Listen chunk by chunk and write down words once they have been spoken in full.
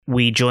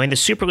We join the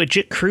Super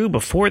Legit crew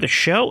before the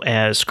show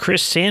as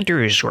Chris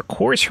Sanders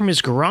records from his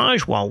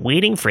garage while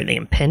waiting for the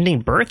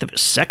impending birth of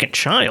his second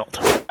child.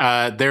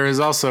 There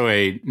is also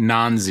a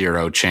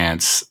non-zero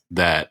chance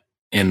that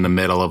in the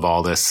middle of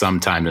all this,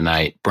 sometime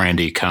tonight,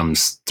 Brandy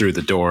comes through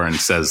the door and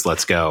says,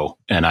 "Let's go."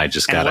 And I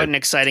just got what an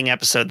exciting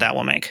episode that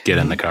will make. Get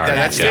in the car.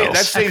 That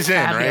stays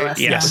in, right?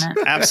 Yes,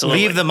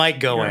 absolutely. Leave the mic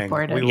going.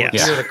 We will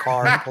hear the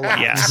car and pull out.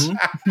 Yes.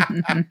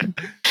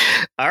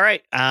 All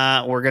right.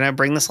 We're going to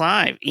bring this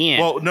live. Ian.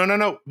 Well,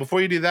 no.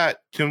 Before you do that,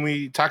 can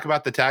we talk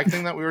about the tag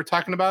thing that we were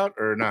talking about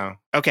or no?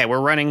 Okay,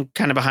 we're running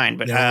kind of behind,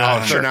 but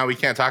so now we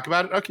can't talk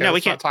about it? Okay, no,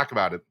 we can't not talk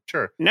about it.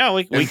 Sure. No,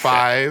 we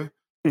 5,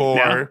 4,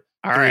 no.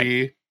 All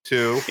 3, right.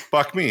 2,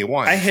 fuck me,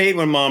 1. I hate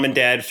when mom and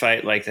dad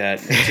fight like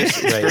that. It's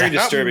very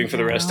disturbing for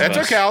the rest of us.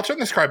 That's okay. I'll turn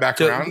this car back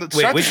around.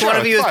 Wait, which one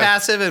of you is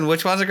passive and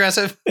which one's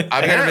aggressive?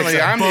 Apparently,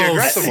 I'm the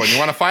aggressive one. You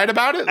want to fight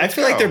about it? I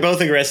feel like they're both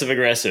aggressive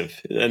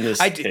in this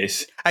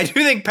case. I do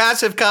think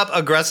passive cop,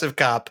 aggressive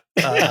cop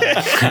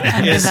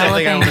I'm is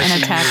something I developing want to an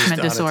see attachment used on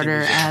a disorder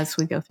TV show. as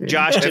we go through.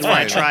 Josh did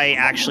want to try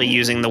actually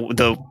using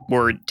the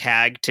word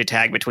tag to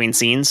tag between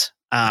scenes.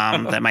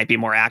 That might be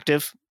more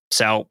active.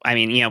 So, I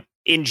mean,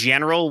 in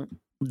general,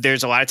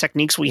 there's a lot of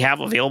techniques we have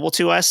available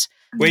to us.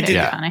 Wait,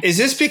 is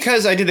this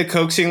because I did the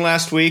coaxing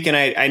last week and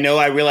I know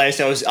I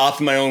realized I was off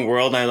in my own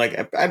world and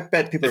I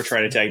bet people are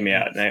trying to tag me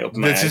out and I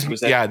opened my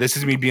eyes. This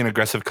is me being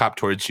aggressive cop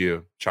towards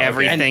you, Charlie.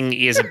 Everything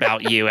is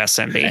about you,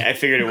 SMB. I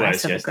figured it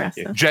was. Yes, thank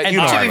you. Jet, And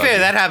to be fair,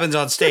 that happens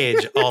on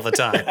stage all the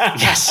time.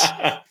 Yes.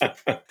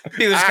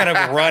 He was kind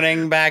of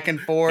running back and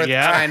forth,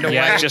 trying to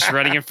wipe. Just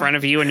running in front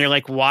of you, and you're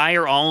like, "Why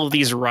are all of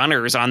these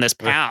runners on this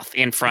path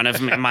in front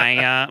of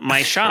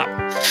my shop?"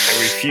 I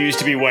refuse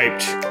to be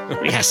wiped.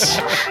 Yes.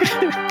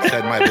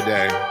 Said my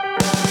bidet.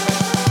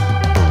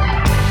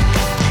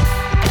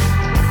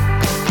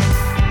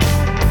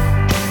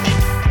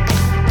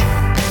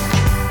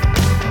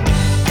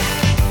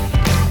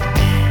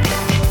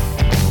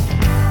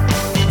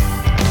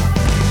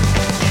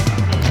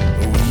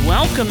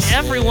 Welcome,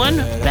 everyone,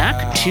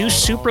 back to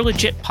Super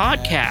Legit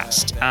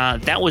Podcast.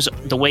 That was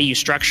the way you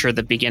structure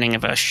the beginning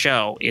of a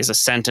show, is a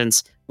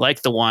sentence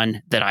like the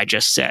one that I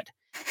just said.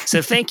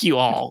 So thank you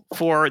all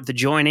for the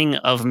joining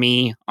of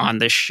me on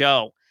this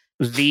show.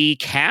 The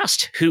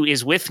cast who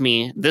is with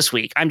me this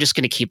week, I'm just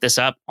going to keep this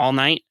up all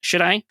night.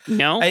 Should I?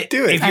 No?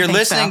 Do it. If you're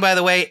listening, by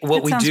the way,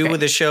 what we do great.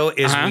 with the show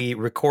is we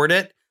record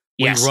it.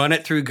 We Yes. run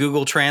it through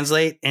Google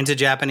Translate into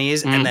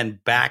Japanese and then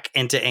back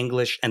into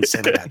English and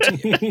send it out to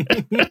you.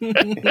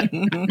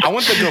 I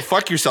want the Go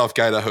Fuck Yourself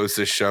guy to host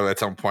this show at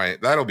some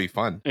point. That'll be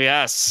fun.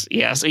 Yes.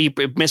 You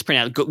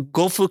mispronounced.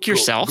 Go fuck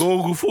yourself.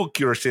 Go fuck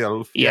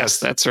yourself. Yes,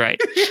 that's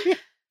right.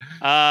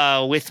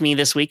 With me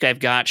this week, I've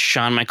got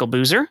Sean Michael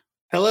Boozer.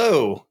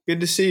 Hello. Good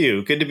to see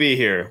you. Good to be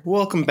here.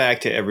 Welcome back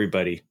to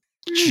everybody.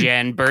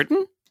 Jen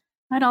Burton.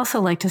 I'd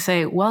also like to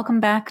say welcome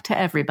back to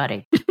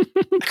everybody.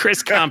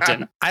 Chris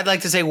Compton. I'd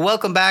like to say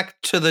welcome back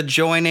to the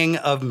joining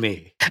of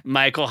me.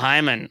 Michael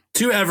Hyman.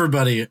 To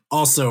everybody,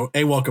 also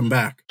a welcome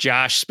back.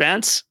 Josh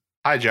Spence.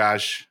 Hi,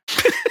 Josh.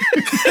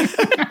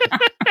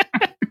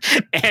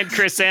 And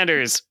Chris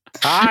Sanders.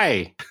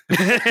 Hi.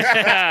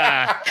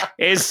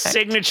 His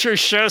signature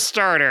show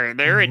starter.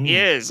 There it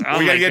is. Oh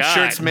we my gotta get God.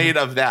 shirts made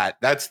of that.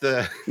 That's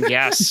the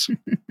Yes.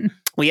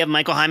 We have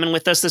Michael Hyman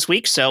with us this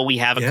week, so we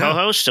have a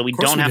co-host, so we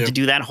don't have to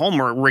do that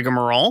homework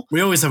rigmarole. We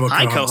always have a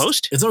Hi, co-host.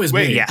 co-host. It's always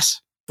me.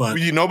 Yes. But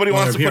nobody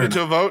wants to put here it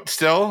to a vote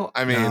still?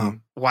 I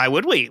mean, Why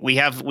would we? We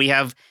have We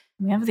have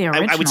the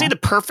original. I would say the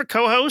perfect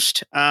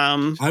co-host.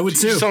 I would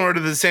too. you just don't order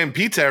the same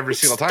pizza every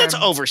single time. That's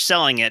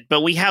overselling it,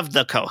 but we have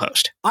the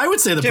co-host. I would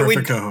say the Yeah,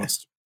 perfect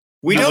co-host.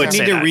 We I don't would need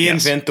say to that,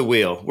 reinvent yes. the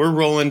wheel. We're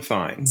rolling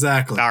fine.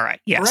 Exactly. All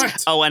right. Yes.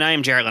 Correct. Oh, and I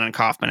am Jared Lennon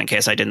Kaufman, in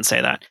case I didn't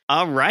say that.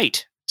 All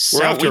right. So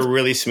We're off to a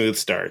really smooth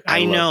start.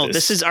 I know. love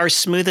This is our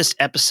smoothest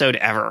episode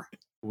ever.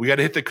 We got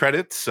to hit the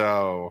credits,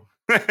 so.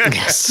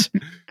 Yes.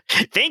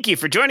 Thank you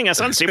for joining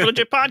us on Super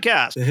Legit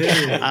Podcast.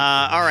 Hey.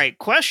 All right.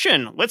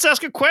 Question. Let's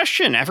ask a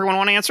question. Everyone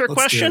want to answer a Let's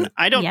do question? it.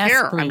 I don't Yes,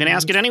 care. I'm going to please.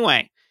 ask it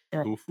anyway.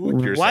 Go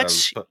fuck yourself.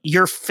 What's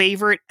your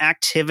favorite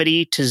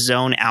activity to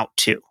zone out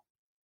to?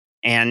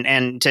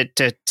 And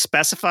to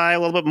specify a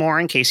little bit more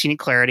in case you need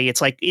clarity,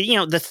 it's like,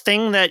 the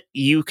thing that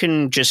you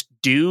can just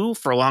do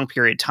for a long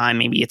period of time.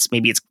 Maybe it's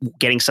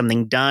getting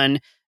something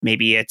done.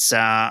 Maybe it's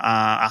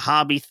a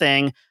hobby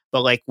thing,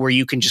 but like where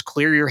you can just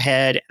clear your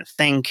head and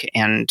think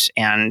and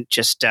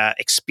just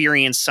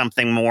experience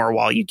something more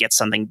while you get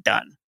something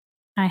done.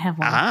 I have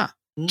one. Ah,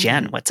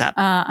 Jen, what's up?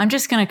 I'm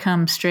just going to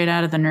come straight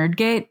out of the nerd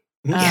gate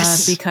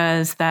Yes.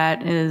 because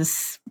that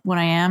is what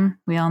I am.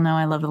 We all know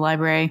I love the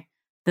library.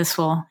 This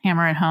will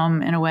hammer it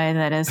home in a way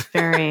that is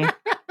very,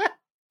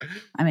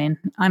 I mean,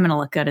 I'm going to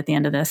look good at the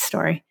end of this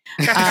story.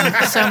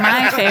 So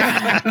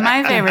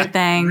my favorite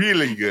thing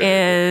really good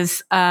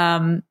is,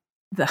 I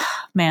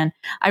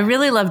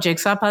really love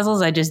jigsaw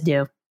puzzles. I just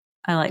do.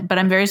 But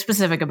I'm very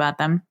specific about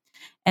them.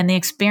 And the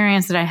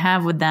experience that I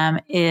have with them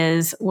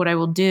is what I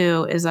will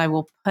do is I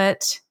will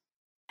put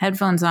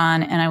headphones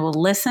on and I will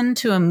listen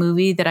to a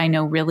movie that I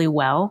know really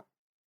well.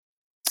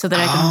 so that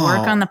I can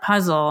work on the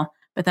puzzle.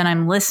 But then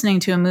I'm listening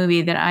to a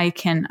movie that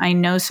I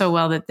know so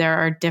well that there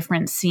are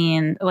different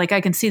scenes. Like I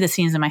can see the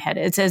scenes in my head.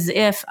 It's as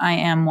if I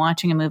am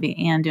watching a movie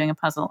and doing a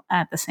puzzle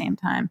at the same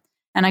time.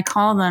 And I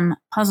call them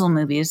puzzle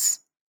movies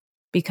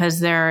because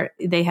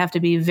they have to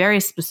be very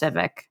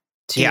specific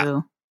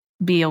to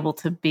be able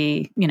to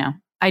be,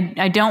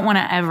 I don't want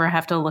to ever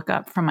have to look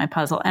up from my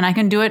puzzle. And I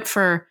can do it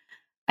for,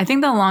 I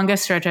think the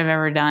longest stretch I've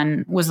ever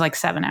done was like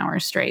 7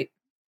 hours straight.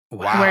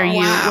 Wow. Where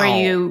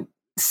you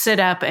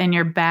sit up and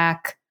your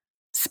back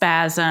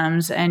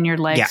spasms and your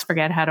legs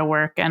forget how to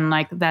work, and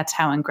like that's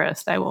how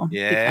engrossed I will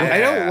become. I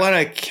don't want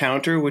to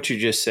counter what you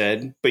just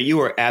said, but you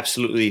are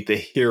absolutely the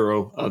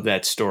hero of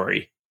that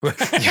story.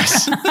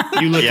 Yes.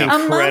 You look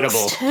incredible.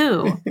 Amongst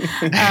who?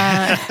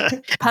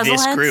 Puzzle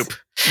This heads? group.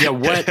 Yeah.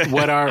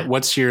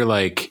 What's your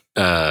like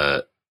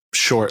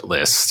short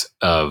list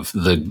of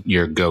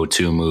your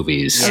go-to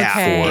movies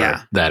Okay. for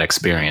Yeah. that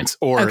experience,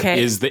 or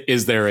is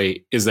there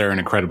an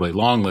incredibly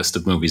long list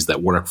of movies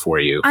that work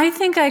for you? I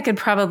think I could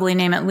probably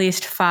name at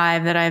least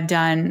 5 that I've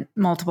done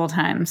multiple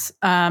times.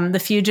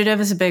 The Fugitive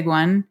is a big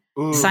one.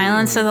 Ooh.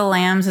 Silence of the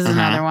Lambs is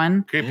another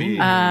one. Creepy.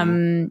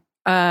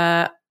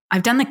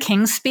 I've done The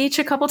King's Speech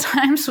a couple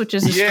times, which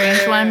is a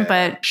strange one,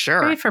 but Sure.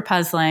 great for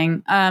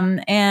puzzling.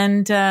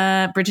 And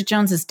Bridget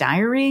Jones's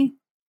Diary,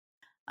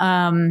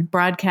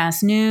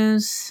 Broadcast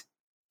News,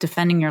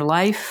 Defending Your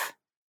Life.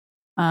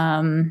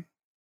 And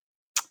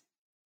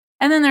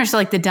then there's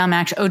like the dumb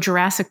action. Oh,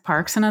 Jurassic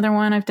Park's another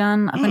one I've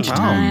done a bunch of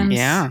times.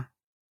 Yeah.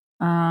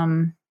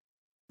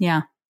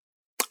 Yeah.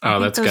 Oh,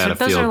 that's got to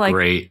feel like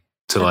great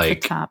to the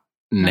like top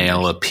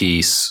nail numbers. a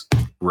piece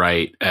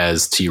right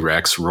as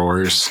T-Rex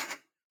roars.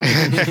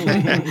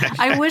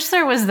 I wish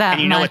there was that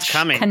And you know much it's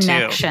coming, too.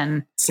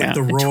 connection. It's like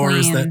the roar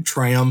is Between- that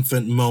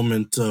triumphant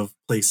moment of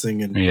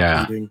placing and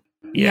Yeah. beating.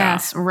 Yeah.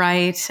 Yes,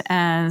 right.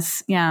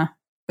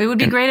 It would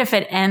be great if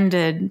it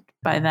ended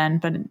by then,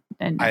 but it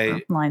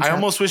never lines I up.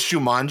 almost wish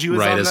Jumanji was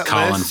Right on as that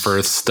Colin list.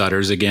 Firth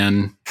stutters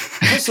again.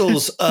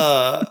 Puzzles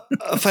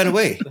find a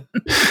way.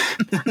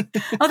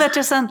 Oh, that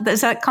just sounds.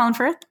 Is that Colin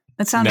Firth?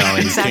 That sounds No,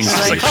 in exactly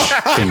King's like.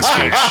 Speech. King's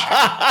Speech.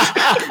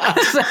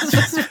 That's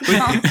supposed to be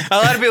Colin. A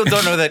lot of people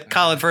don't know that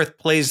Colin Firth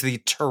plays the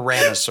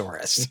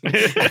Tyrannosaurus.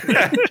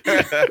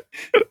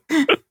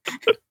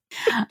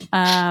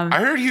 I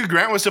heard Hugh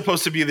Grant was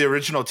supposed to be the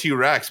original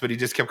T-Rex, but he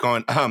just kept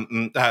going,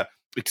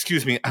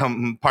 excuse me,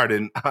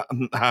 pardon.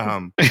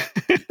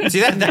 See,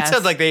 that Yes.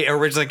 sounds like they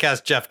originally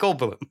cast Jeff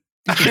Goldblum.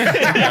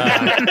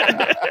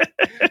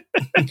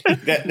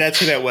 That's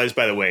who that was,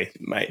 by the way.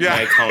 My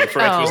Yeah. Colin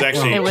Firth was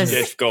actually it was.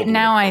 Jeff Goldblum.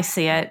 Now I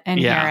see it and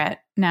Yeah. hear it.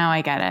 Now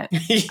I get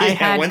it.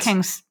 Yeah,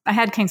 I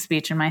had King's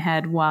Speech in my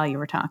head while you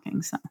were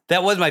talking. So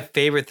That was my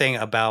favorite thing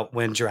about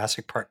when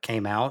Jurassic Park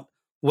came out,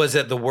 was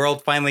that the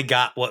world finally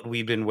got what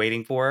we've been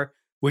waiting for,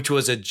 which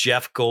was a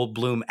Jeff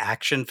Goldblum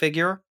action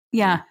figure.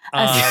 yeah,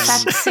 a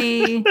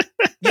sexy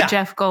Yeah.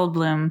 Jeff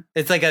Goldblum.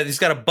 It's like he's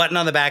got a button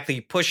on the back that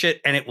you push it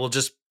and it will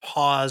just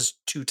pause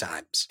 2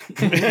 times.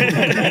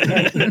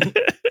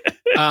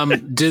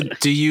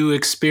 Do you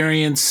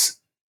experience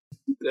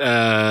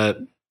the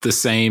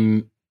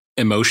same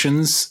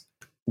emotions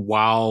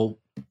while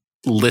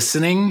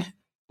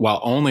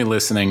only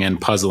listening and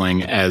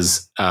puzzling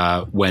as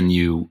when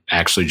you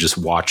actually just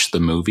watch the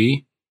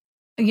movie?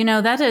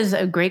 That is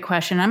a great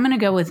question. I'm going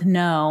to go with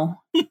no.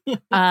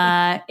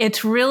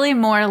 It's really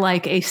more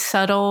like a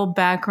subtle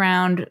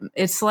background.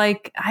 It's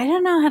like, I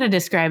don't know how to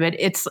describe it.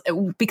 It's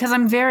because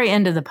I'm very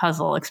into the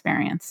puzzle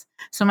experience.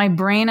 So my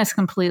brain is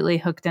completely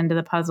hooked into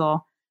the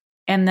puzzle.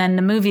 And then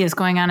the movie is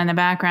going on in the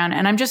background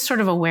and I'm just sort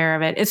of aware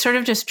of it. It's sort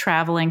of just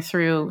traveling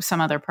through some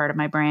other part of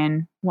my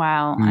brain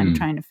while I'm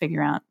trying to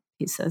figure out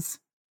pieces.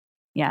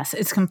 Yes,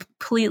 it's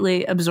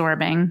completely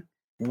absorbing.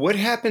 What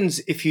happens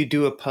if you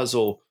do a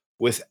puzzle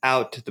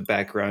without the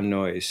background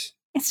noise?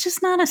 It's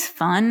just not as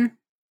fun.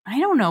 I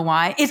don't know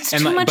why. It's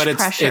too much but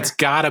pressure. it's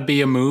got to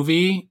be a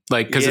movie,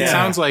 like, because it Yeah.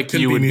 sounds like Could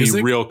you be would music.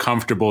 be real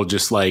comfortable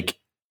just like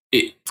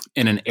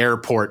in an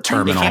airport It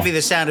terminal. can't be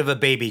the sound of a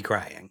baby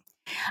crying.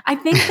 I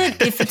think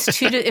that if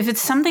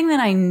it's something that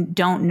I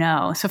don't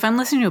know, so if I'm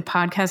listening to a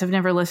podcast I've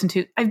never listened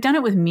to, I've done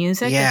it with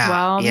music as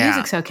well. Yeah.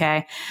 Music's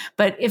okay.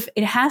 But if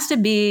it has to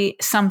be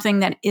something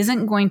that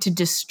isn't going to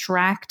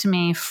distract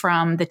me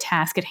from the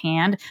task at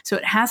hand, so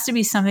it has to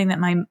be something that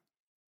my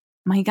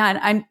God,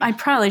 I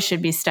probably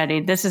should be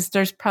studied.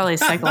 There's probably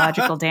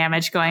psychological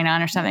damage going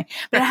on or something.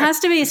 But it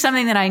has to be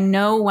something that I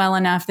know well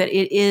enough that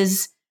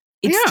it's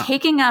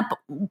taking up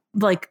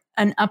like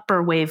an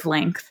upper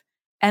wavelength.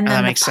 And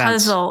then the makes sense.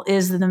 puzzle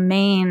is the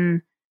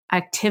main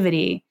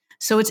activity.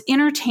 So it's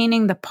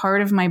entertaining the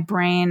part of my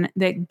brain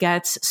that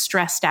gets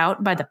stressed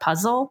out by the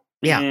puzzle.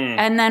 Yeah.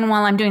 And then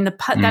while I'm doing that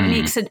Mm.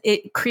 makes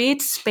it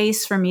creates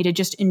space for me to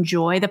just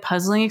enjoy the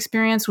puzzling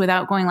experience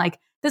without going like,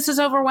 this is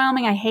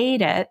overwhelming. I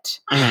hate it.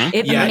 Mhm.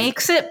 It Yeah.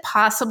 makes it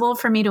possible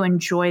for me to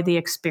enjoy the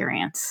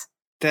experience.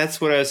 That's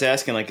what I was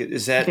asking. Like,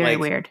 is that Very like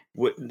weird.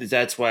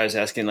 That's why I was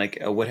asking. Like,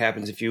 what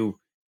happens if you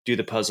do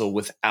the puzzle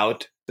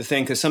without the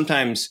thing? Because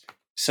sometimes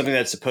something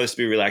that's supposed to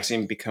be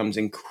relaxing becomes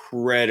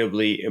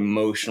incredibly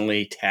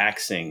emotionally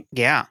taxing.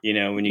 Yeah. You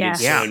know, when you get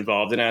so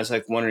involved. And I was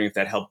like wondering if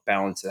that helped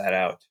balance that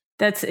out.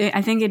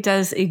 I think it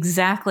does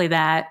exactly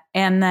that.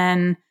 And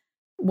then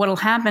what'll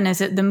happen is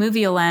that the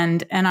movie will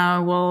end and I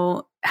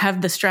will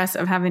have the stress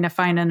of having to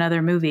find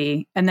another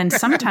movie. And then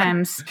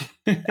sometimes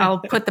I'll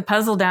put the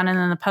puzzle down and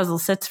then the puzzle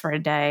sits for a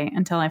day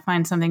until I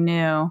find something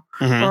new.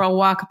 Mhm. Or I'll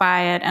walk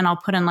by it and I'll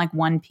put in like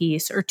one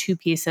piece or two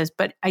pieces.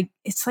 But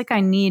it's like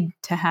I need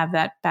to have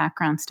that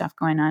background stuff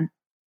going on.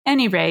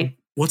 Any rate.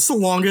 What's the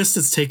longest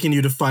it's taken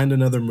you to find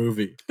another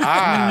movie?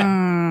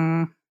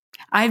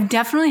 I've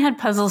definitely had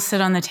puzzles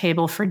sit on the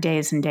table for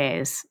days and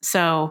days.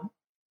 So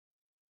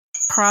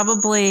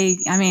probably,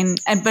 I mean,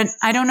 but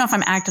I don't know if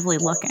I'm actively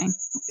looking.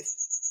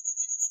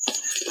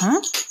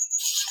 Huh?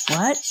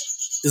 What?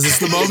 Is this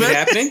the moment? Is it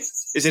happening?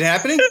 Is it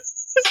happening?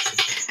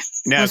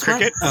 No, What's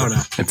cricket. Oh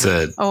no! It's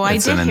I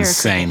it's did an hear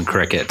insane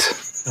cricket.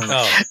 it's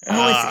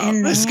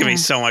in This is gonna there. be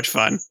so much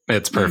fun.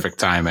 It's perfect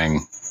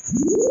timing.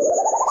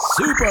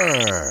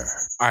 Super.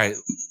 All right.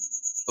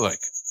 Look,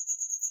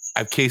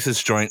 I've cased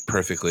this joint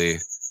perfectly.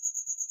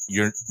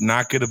 You're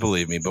not going to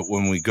believe me, but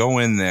when we go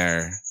in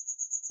there,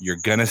 you're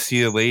going to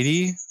see a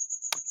lady.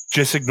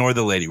 Just ignore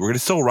the lady. We're going to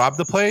still rob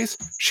the place.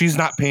 She's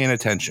not paying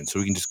attention. So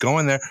we can just go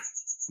in there.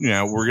 You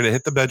know, we're going to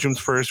hit the bedrooms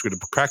first. We're going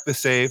to crack the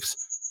safes.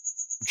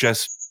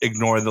 Just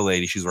ignore the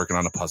lady. She's working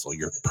on a puzzle.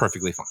 You're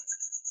perfectly fine.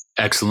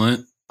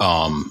 Excellent.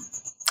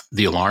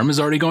 The alarm is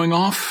already going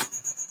off.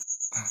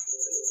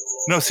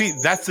 No, see,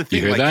 that's the thing.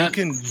 You hear Like, that?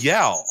 you can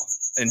yell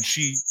and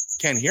she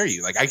can't hear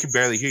you. Like, I can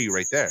barely hear you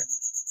right there.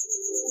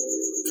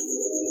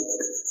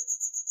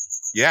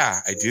 Yeah,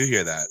 I do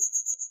hear that.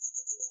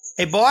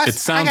 Hey, boss. It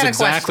sounds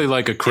exactly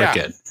like a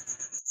cricket.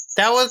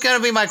 That was going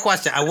to be my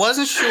question. I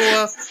wasn't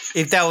sure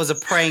if that was a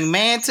praying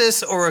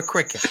mantis or a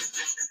cricket.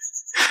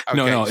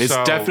 No, it's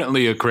so-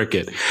 definitely a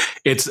cricket.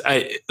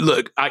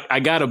 I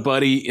got a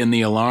buddy in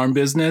the alarm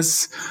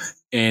business,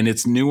 and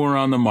it's newer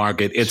on the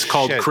market. It's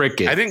called Shit.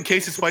 Cricket. I didn't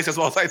case this place as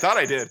well as I thought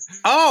I did.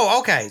 Oh,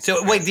 okay.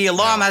 So wait, the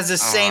alarm has the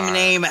same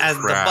name as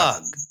crap. the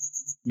bug.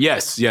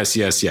 Yes.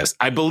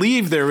 I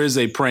believe there is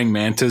a praying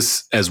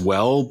mantis as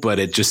well, but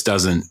it just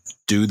doesn't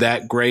do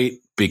that great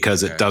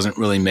because it doesn't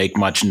really make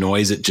much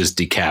noise. It just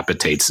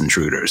decapitates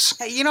intruders.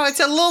 Hey, you know, it's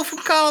a little from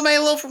column A, a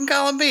little from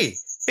column B.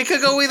 It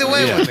could go either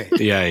way with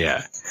me.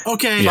 Yeah.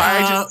 Okay,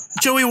 Yeah.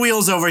 Joey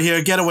Wheels over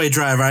here, getaway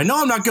driver. I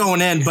know I'm not going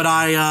in, but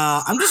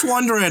I'm just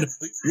wondering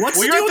what's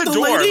Well, the deal you're with at the the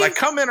door. lady? Like,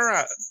 come in or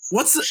out.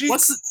 What's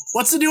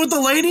the deal with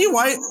the lady?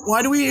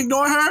 Why do we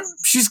ignore her?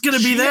 She's gonna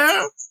be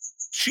there.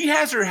 She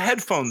has her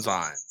headphones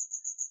on.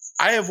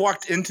 I have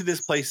walked into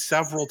this place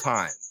several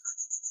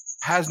times.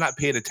 Has not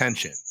paid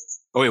attention.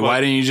 Oh, wait, why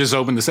didn't you just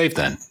open the safe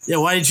then? Yeah,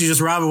 why didn't you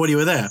just rob her when you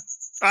were there?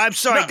 I'm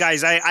sorry,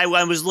 guys. I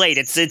was late.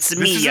 It's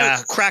me,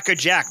 Cracker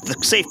Jack, the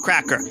safe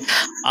cracker.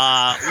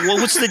 Well,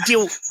 what's the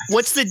deal?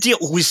 What's the deal?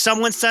 Was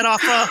someone set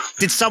off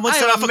did someone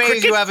set off I'm a amazed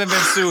cricket? you haven't been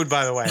sued,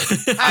 by the way.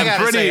 I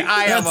gotta say,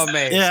 I am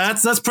amazed. Yeah,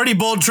 that's pretty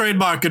bold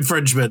trademark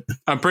infringement.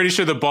 I'm pretty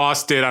sure the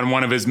boss did on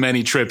one of his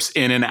many trips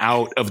in and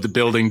out of the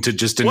building to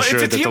just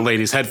ensure that the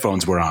lady's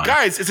headphones were on.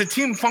 Guys, it's a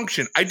team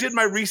function. I did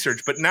my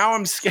research, but now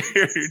I'm scared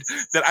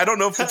that I don't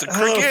know if it's a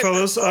cricket.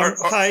 Hello, fellas.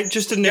 Hi,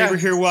 just a neighbor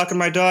here walking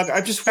my dog.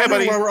 I'm just Hey,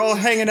 wondering buddy. why we're all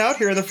hanging out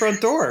here in the front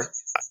door.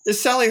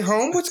 Is Sally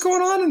home? What's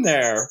going on in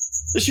there?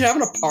 Is she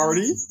having a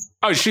party?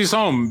 Oh, she's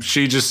home.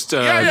 She just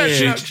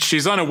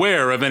she's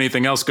unaware of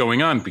anything else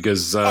going on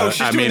because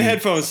She's doing the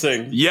headphones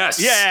thing. Yes.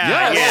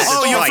 Yes.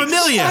 Oh, that's you're right.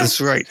 familiar. That's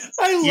right.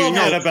 I love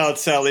know- that about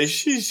Sally.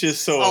 She's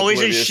just so Oh,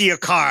 isn't oblivious. she a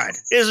card?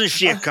 Isn't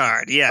she a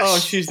card? Yes. Oh,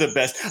 she's the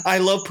best. I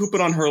love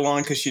pooping on her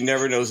lawn because she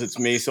never knows it's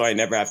me, so I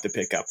never have to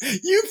pick up.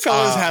 You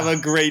fellas have a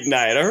great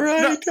night, all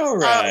right? All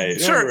right.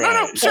 Sure. all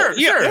right. No,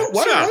 sure.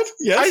 What?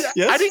 Yes,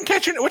 yes. I didn't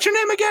catch it. What's your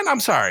name again? I'm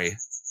sorry.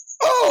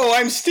 Oh,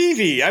 I'm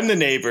Stevie. I'm the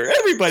neighbor.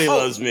 Everybody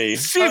loves me.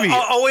 Stevie.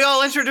 Are we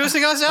all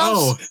introducing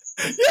ourselves?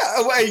 Oh,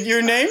 Yeah, wait,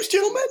 your names,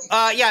 gentlemen?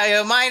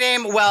 My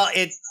name,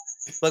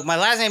 look, my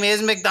last name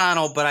is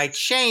McDonald, but I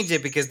changed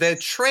it because the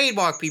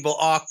trademark people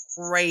are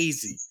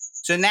crazy.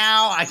 So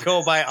now I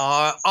go by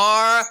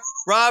R.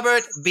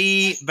 Robert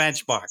B.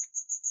 Benchmark.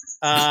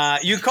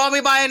 You call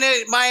me by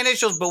my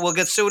initials, but we'll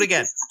get sued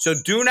again. So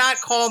do not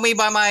call me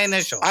by my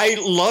initials. I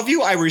love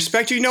you. I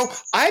respect you. You know,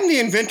 I'm the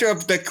inventor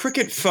of the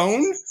Cricket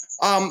phone.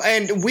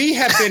 And we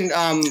have been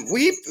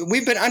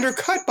we've been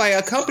undercut by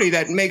a company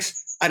that makes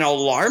an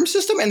alarm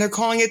system, and they're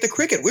calling it the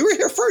Cricket. We were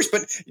here first,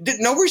 but did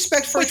no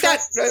respect for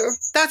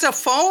That's a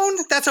phone?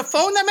 That's a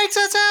phone that makes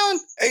that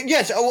sound?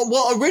 yes.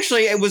 Well,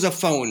 originally it was a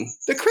phone,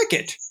 the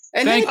Cricket,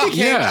 and then Thank it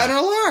became you. Yeah. an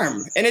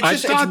alarm, and I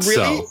thought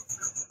so.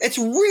 it's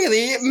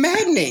really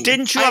maddening.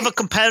 Didn't you have a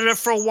competitor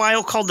for a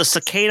while called the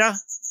Cicada?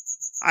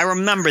 I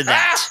remember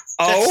that.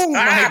 Oh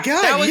my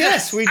God! That was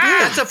Yes, we did.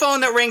 That's a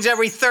phone that rings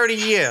every 30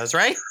 years,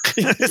 right?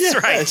 That's Yes.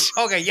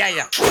 right. Okay,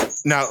 yeah.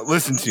 Now,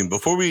 listen to me.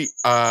 Before we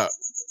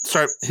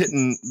start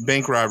hitting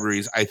bank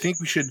robberies, I think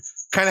we should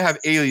kind of have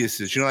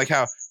aliases. You know, like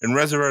how in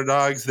Reservoir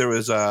Dogs there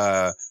was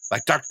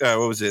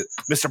what was it,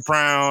 Mr.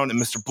 Brown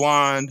and Mr.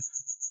 Blonde.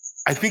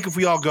 I think if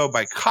we all go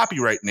by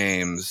copyright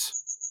names,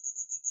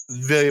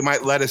 they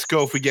might let us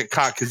go if we get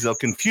caught because they'll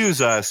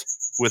confuse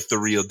us with the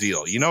real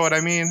deal. You know what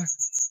I mean?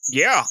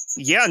 Yeah.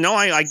 No,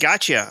 I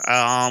got you.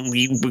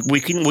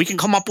 We can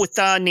come up with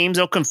names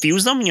that'll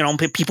confuse them. You know,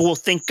 people will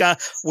think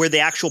we're the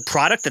actual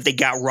product, that they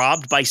got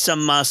robbed by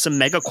some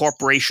mega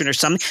corporation or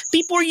something.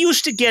 People are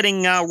used to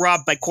getting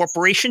robbed by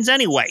corporations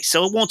anyway,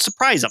 so it won't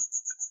surprise them.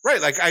 Right.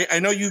 Like, I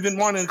know you've been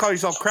wanting to call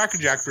yourself Cracker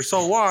Jack for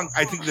so long.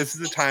 I think this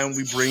is the time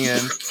we bring in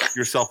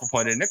your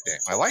self-appointed nickname.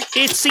 I like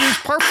it. It seems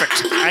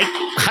perfect.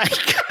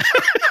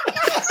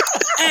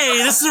 Hey,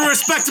 this is a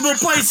respectable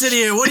place in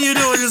here. What are you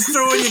doing? Just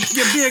throwing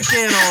your beer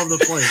can all over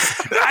the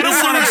place. I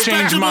don't want to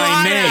change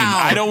my name.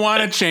 I don't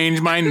want to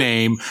change my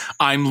name.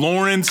 I'm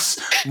Lawrence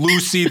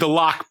Lucy the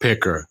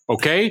Lockpicker.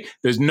 Okay?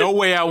 There's no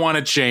way I want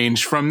to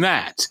change from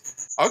that.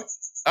 Oh,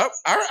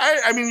 all right.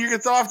 I mean, you can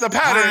throw off the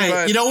pattern. Right.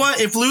 But You know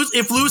what?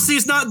 If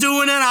Lucy's not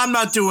doing it, I'm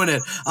not doing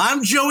it.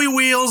 I'm Joey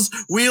Wheels.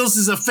 Wheels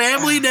is a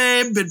family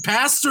name, been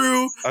passed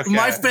through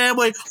my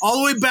family all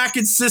the way back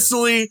in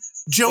Sicily.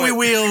 Joey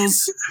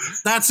Wheels.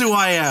 That's who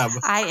I am.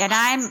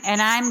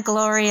 I'm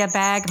Gloria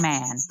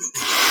Bagman.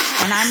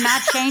 And I'm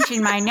not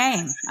changing my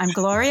name. I'm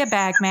Gloria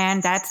Bagman.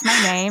 That's my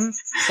name.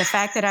 The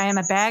fact that I am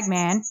a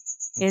bagman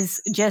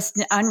is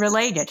just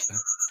unrelated.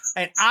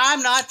 And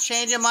I'm not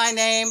changing my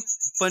name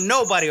for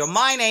nobody, or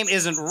my name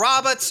isn't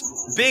Robert's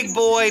Big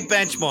Boy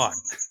Benchmark.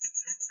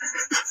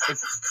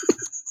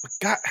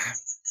 God.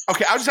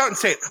 Okay, I'll just out and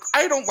say it.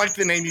 I don't like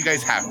the name you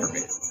guys have for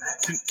me.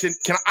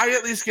 Can I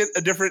at least get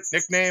a different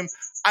nickname?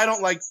 I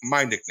don't like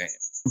my nickname.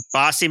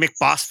 Bossy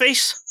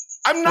McBossface?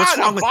 I'm not. What's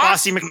wrong with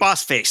Bossy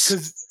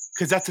McBossface?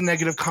 Because that's a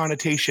negative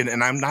connotation,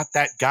 and I'm not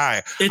that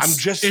guy. I'm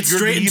just it's your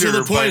straight leader, to the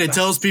point. but- It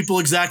tells people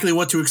exactly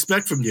what to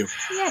expect from you.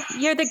 Yeah,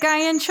 you're the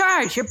guy in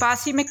charge. You're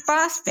Bossy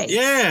McBossface.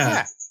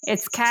 Yeah.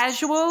 It's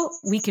casual.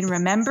 We can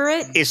remember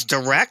it. It's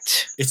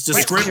direct. It's It's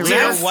descriptive.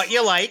 clear what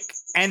you like,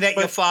 and that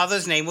your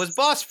father's name was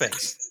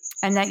Bossface.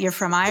 And that you're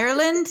from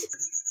Ireland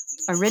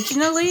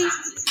originally.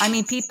 I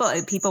mean,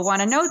 people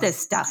want to know this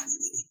stuff.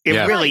 It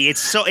Yeah. really, it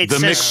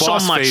says so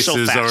much so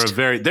McBossfaces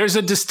fast. there's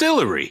a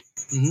distillery.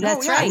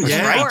 That's yeah. right.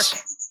 Yeah. New Right. York.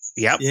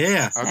 Yep.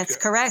 Yeah. That's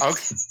correct.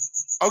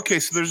 Okay,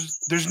 so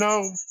there's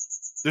no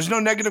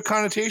negative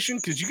connotation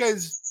because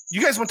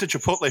you guys went to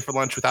Chipotle for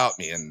lunch without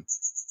me, and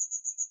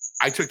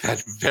I took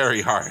that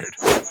very hard.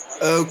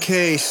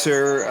 Okay,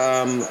 sir.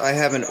 I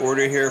have an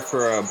order here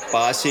for a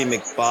Bossy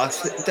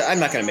McBoss. I'm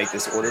not going to make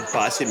this order.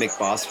 Bossy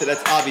McBoss.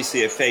 That's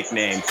obviously a fake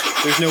name.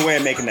 There's no way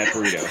I'm making that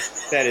burrito.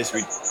 That is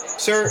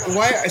Sir,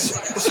 why are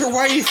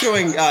you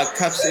throwing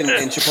cups in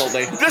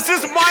Chipotle? This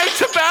is my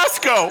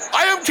Tabasco.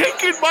 I am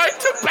taking my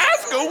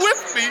Tabasco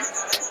with me.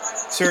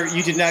 Sir,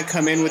 you did not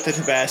come in with the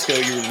Tabasco.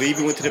 You're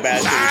leaving with the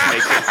Tabasco, which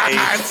makes it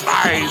That's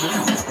fine.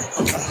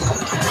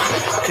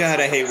 God,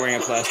 I hate wearing a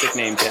plastic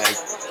name tag.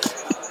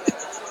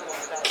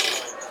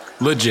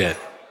 Legit.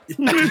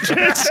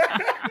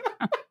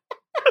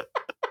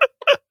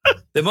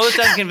 The most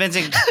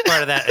unconvincing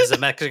part of that is a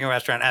Mexican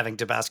restaurant having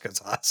Tabasco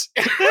sauce.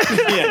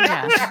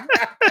 Yeah.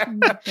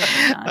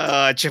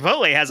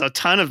 Chipotle has a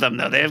ton of them,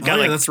 though. They've got yeah,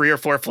 like that's- 3 or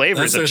 4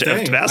 flavors That's of their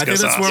thing. Tabasco I think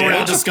that's sauce. where we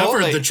Yeah.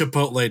 discovered Chipotle. the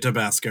Chipotle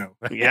Tabasco.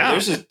 Yeah,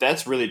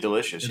 That's really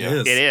delicious. It Yeah.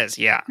 is. it is.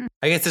 Yeah.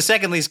 I guess the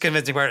second least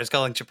convincing part is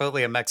calling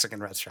Chipotle a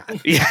Mexican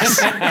restaurant. Yes.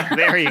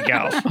 There you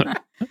go.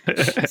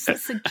 It's a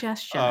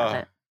suggestion of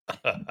it.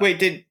 Wait,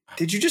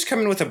 did you just come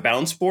in with a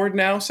bounce board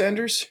now,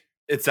 Sanders?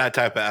 It's that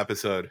type of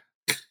episode.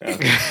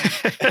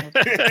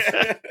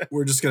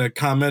 We're just going to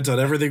comment on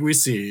everything we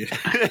see.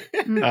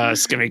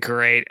 It's gonna be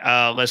great.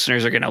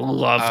 Listeners are gonna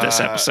love this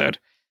episode.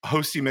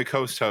 Hosty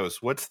McHost.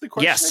 What's the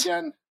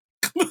question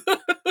again?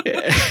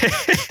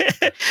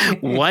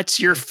 What's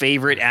your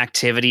favorite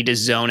activity to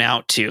zone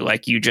out to,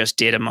 like you just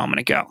did a moment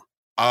ago?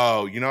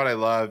 Oh, you know what I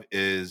love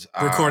is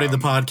Recording the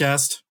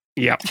podcast.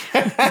 Yep.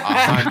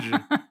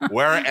 100.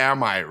 Where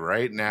am I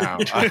right now?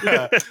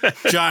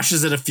 Josh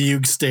is in a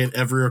fugue state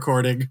every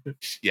recording.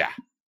 Yeah,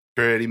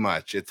 pretty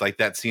much. It's like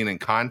that scene in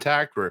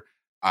Contact where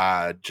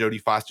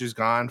Jodie Foster's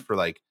gone for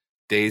like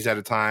days at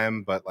a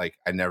time, but like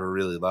I never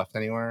really left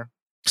anywhere.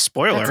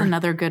 Spoiler. That's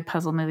another good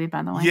puzzle movie,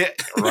 by the way. Yeah,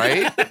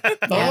 right?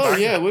 Oh,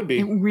 yeah, it would It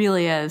be.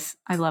 really is.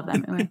 I love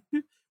that movie.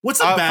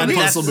 What's a for bad me,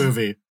 puzzle that's-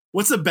 movie?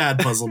 What's a bad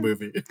puzzle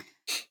movie?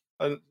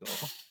 Uh,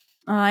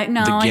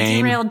 No, The I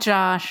Game. derailed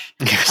Josh.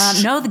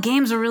 Yes. No, the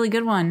game's a really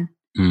good one.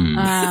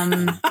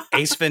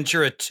 Ace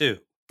Ventura 2.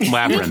 Anything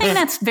Labyrinth.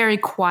 that's very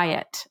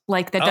quiet,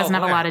 like that doesn't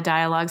have a okay. lot of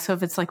dialogue. So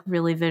if it's like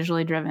really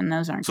visually driven,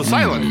 those aren't. so good.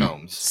 silent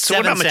films. So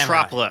what about Seven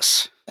Samurai.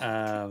 Metropolis?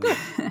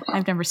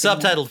 I've never seen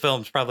that. Subtitled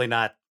films probably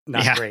not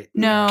Yeah. great.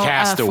 No,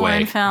 Castaway.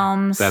 foreign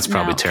films. That's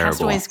probably no, terrible.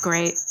 Castaway's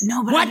great.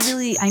 No, but What?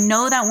 I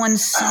know that one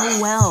so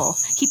well.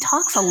 He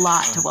talks a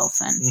lot to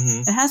Wilson.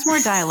 Mhm. It has more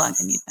dialogue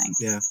than you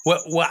think.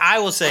 What I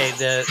will say,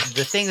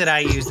 the thing that I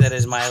use that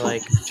is my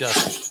like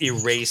just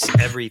erase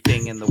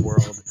everything in the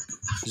world,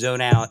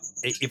 zone out.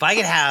 If I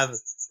could have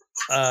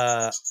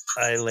a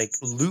like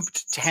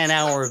looped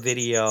 10-hour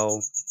video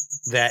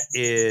that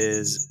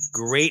is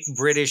Great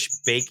British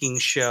Baking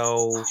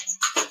Show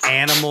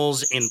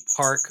animals in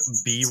park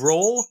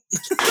B-roll,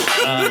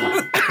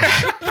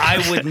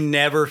 I would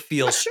never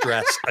feel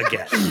stressed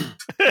again.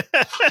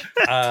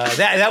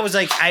 That was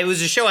like, it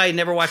was a show I had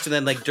never watched, and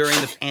then like during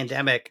the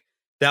pandemic,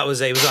 it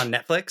was on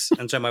Netflix,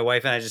 and so my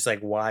wife and I just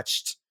like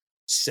watched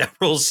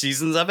several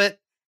seasons of it,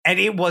 and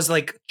it was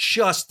like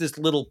just this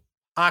little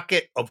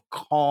pocket of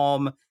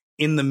calm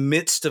in the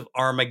midst of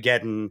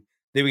Armageddon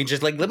that we can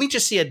just like, let me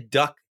just see a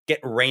duck get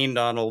rained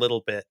on a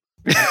little bit,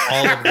 and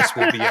all of this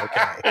will be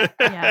okay.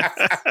 Yes.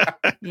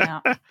 Yeah.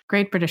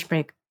 Great British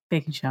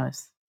Baking Show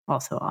is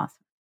also awesome.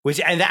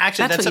 That's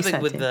what something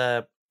you with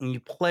said, when you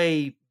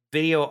play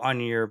video on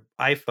your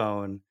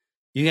iPhone,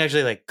 you can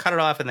actually like cut it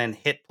off and then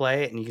hit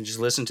play, and you can just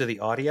listen to the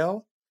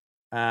audio.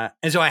 And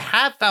so I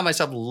have found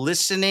myself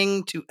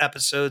listening to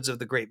episodes of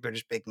the Great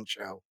British Baking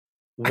Show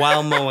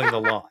while mowing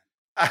the lawn.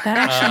 That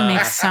actually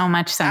makes so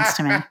much sense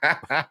to me.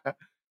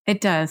 It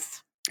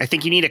does. I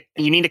think you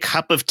need a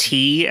cup of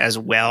tea as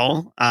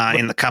well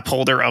in the cup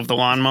holder of the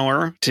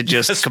lawnmower to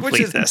just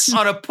complete this.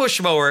 On a push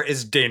mower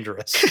is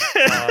dangerous.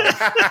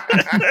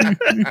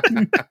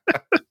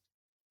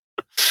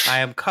 I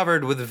am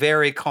covered with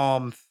very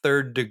calm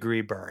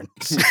 3rd-degree burns.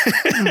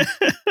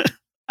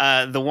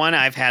 The one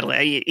I've had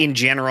in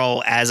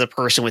general as a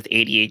person with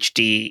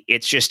ADHD,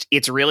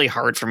 it's really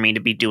hard for me to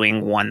be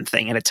doing one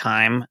thing at a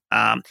time.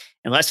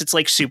 Unless it's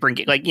like super,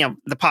 like, you know,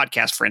 the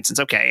podcast, for instance.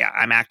 Okay,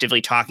 I'm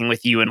actively talking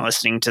with you and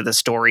listening to the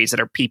stories that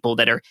are people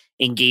that are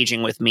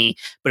engaging with me.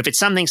 But if it's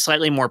something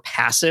slightly more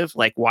passive,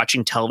 like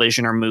watching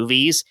television or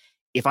movies,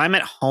 if I'm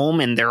at home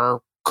and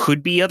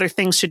could be other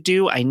things to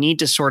do, I need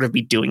to sort of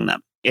be doing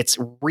them. It's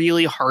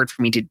really hard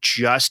for me to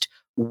just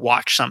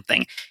watch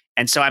something.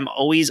 And so I'm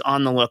always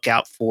on the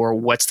lookout for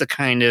what's the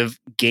kind of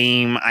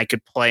game I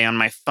could play on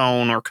my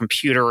phone or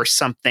computer or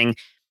something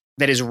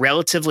that is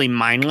relatively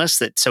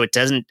mindless, so it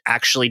doesn't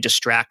actually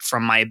distract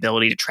from my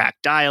ability to track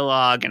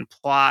dialogue and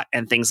plot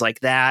and things like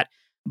that.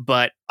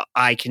 But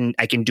I can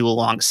do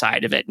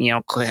alongside of it. You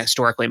know,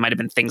 historically, it might have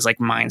been things like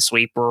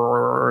Minesweeper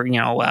or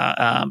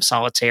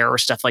Solitaire or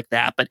stuff like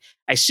that. But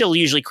I still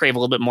usually crave a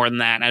little bit more than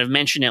that. And I've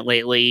mentioned it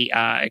lately.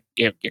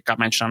 It got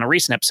mentioned on a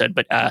recent episode,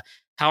 but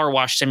Power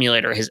Wash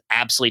Simulator has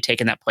absolutely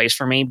taken that place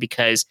for me,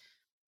 because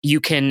you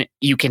can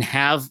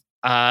have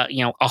a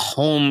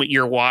home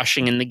you're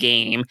washing in the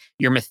game.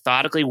 You're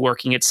methodically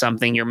working at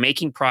something. You're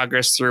making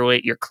progress through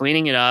it. You're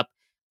cleaning it up.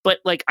 But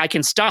like, I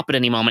can stop at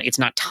any moment. It's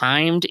not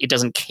timed. It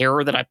doesn't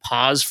care that I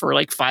pause for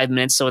like 5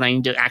 minutes. So I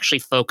need to actually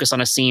focus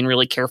on a scene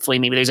really carefully.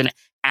 Maybe there's an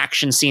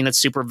action scene that's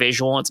super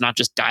visual. It's not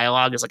just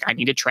dialogue. It's like, I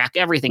need to track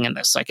everything in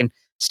this. So I can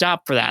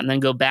stop for that and then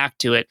go back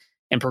to it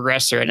and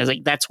progress through it. And it's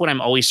like, that's what I'm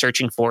always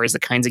searching for, is the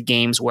kinds of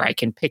games where I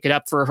can pick it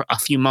up for a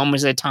few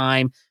moments at a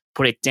time,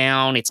 put it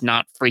down. It's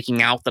not freaking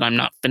out that I'm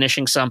not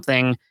finishing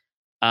something.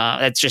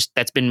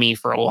 That's been me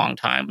for a long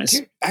time.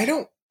 I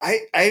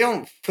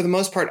don't, for the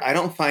most part, I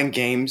don't find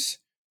games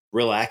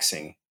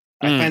relaxing.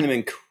 I find them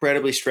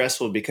incredibly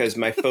stressful, because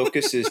my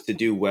focus is to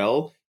do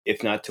well,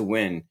 if not to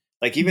win.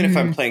 Like, even if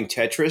I'm playing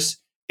Tetris,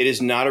 it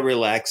is not a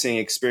relaxing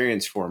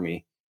experience for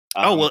me.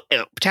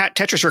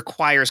 Tetris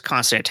requires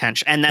constant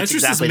attention, and that's Tetris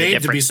exactly is made the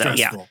difference. to be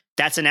Yeah, stressful.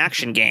 that's an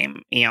action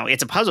game. You know,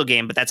 it's a puzzle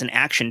game, but that's an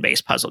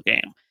action-based puzzle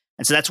game.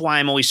 And so that's why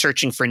I'm always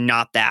searching for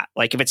not that.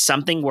 Like, if it's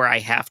something where I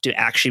have to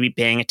actually be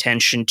paying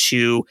attention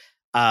to,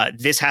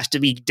 this has to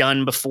be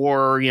done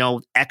before,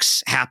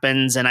 X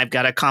happens, and I've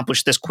got to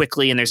accomplish this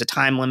quickly, and there's a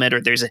time limit,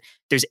 or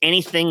there's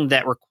anything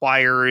that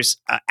requires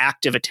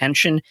active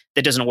attention,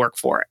 that doesn't work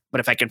for it.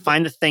 But if I can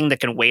find the thing that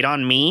can wait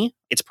on me,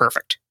 it's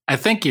perfect. I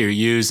think you're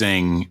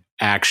using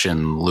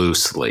action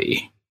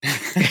loosely.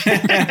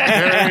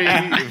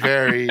 Very,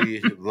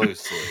 very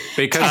loosely.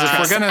 Because if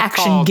we're going to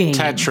call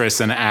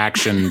Tetris an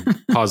action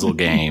puzzle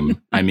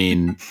game, I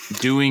mean,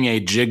 doing a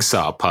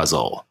jigsaw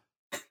puzzle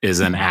is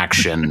an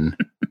action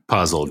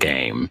puzzle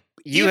game.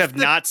 You have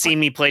not seen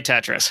me play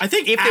Tetris. I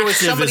think if there was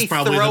somebody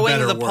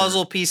throwing the word.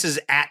 puzzle pieces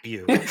at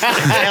you and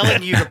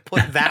telling you to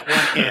put that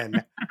one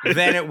in,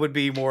 then it would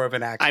be more of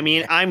an action. I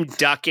mean, I'm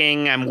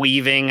ducking, I'm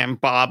weaving, I'm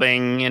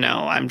bobbing,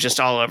 I'm just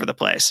all over the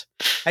place.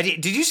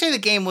 Did you say the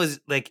game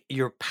was like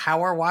you're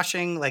power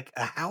washing like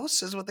a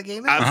house is what the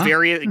game is?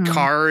 Various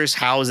cars,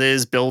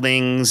 houses,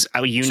 buildings,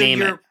 you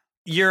name it.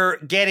 You're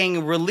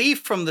getting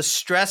relief from the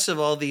stress of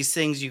all these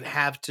things you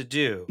have to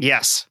do.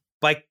 Yes.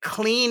 By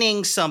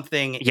cleaning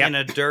something in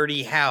a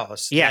dirty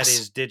house that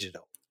is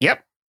digital.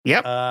 Yep.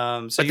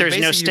 So but there's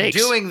no stakes.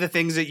 You're doing the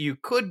things that you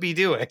could be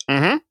doing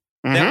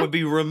that would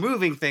be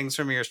removing things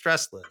from your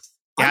stress list.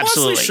 I'm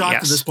Absolutely, honestly shocked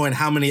at this point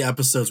how many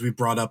episodes we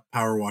brought up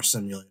Power Wash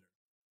Simulator.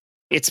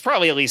 It's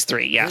probably at least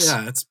 3, yes.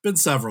 Yeah, it's been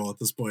several at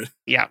this point.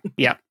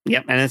 Yeah.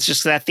 And it's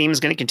just that theme is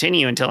going to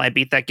continue until I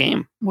beat that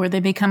game. Where they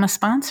become a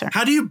sponsor.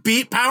 How do you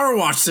beat Power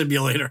Wash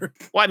Simulator?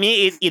 Well, I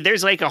mean,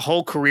 there's like a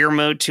whole career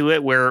mode to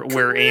it where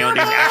there's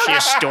actually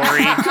a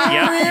story.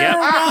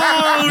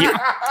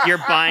 You're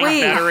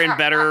buying better and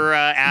better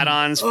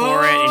add-ons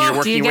for it, and you're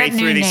working your way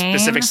through these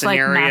specific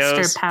scenarios. Like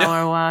Master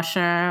Power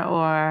Washer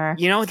or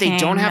they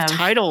don't have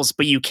titles,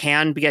 but you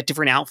can get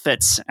different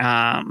outfits.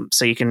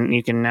 So you can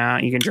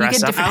dress you get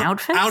up. different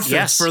outfits.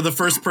 Outfits for the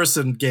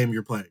first-person game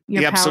you're playing.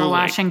 Your power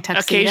washing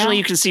tuxedo. Occasionally,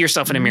 you can see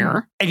yourself in a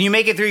mirror, and you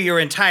make it through your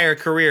entire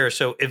career.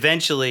 So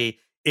eventually,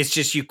 it's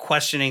just you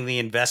questioning the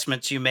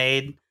investments you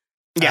made.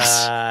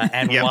 Yes,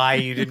 and why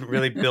you didn't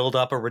really build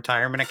up a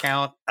retirement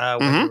account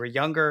when you were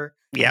younger.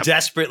 Yep.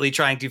 Desperately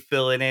trying to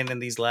fill it in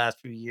these last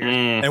few years,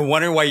 and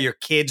wondering why your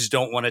kids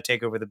don't want to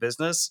take over the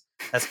business.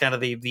 That's kind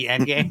of the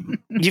end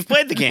game. You've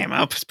played the game.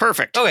 Oh, it's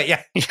perfect. Okay,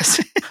 yeah.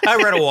 Yes. I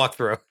read a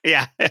walkthrough.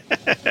 Yeah.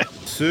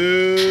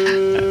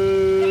 Super.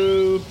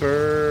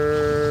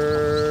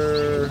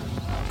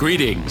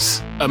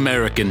 Greetings,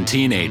 American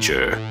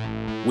teenager.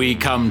 We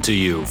come to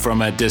you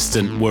from a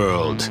distant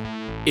world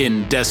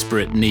in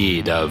desperate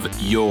need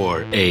of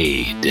your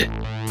aid.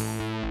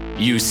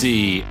 You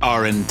see,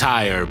 our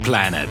entire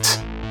planet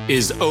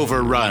is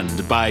overrun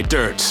by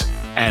dirt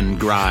and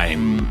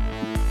grime.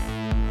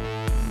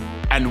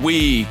 And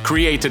we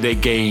created a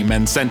game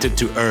and sent it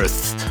to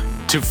Earth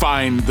to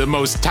find the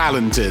most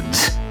talented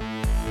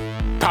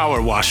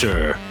power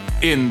washer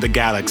in the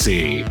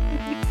galaxy.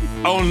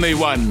 Only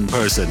one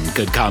person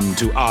could come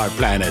to our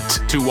planet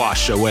to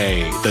wash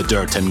away the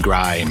dirt and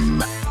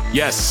grime.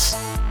 Yes,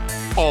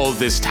 all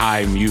this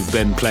time you've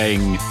been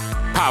playing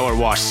Power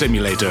Wash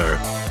Simulator.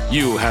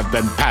 You have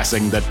been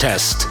passing the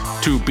test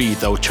to be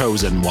the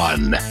chosen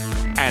one.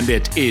 And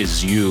it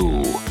is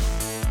you.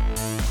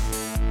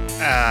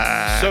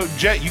 So,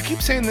 Jet, you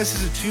keep saying this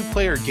is a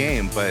 2-player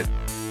game, but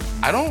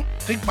I don't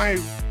think my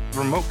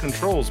remote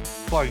controls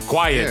plug.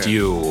 Quiet,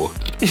 you.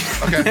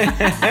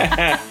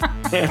 Okay.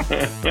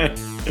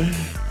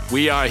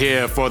 We are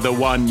here for the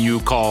one you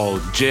call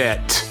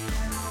Jet.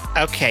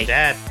 Okay.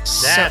 Dad.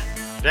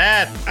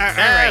 All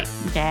right.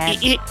 Dad.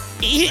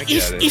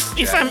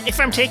 If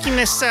I'm taking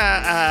this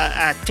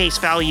at face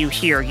value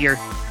here,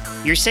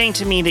 you're saying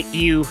to me that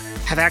you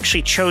have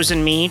actually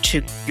chosen me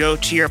to go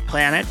to your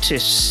planet to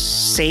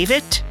save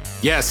it?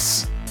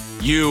 Yes,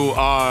 you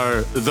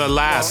are the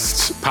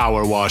last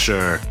power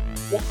washer.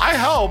 Well, I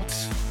helped.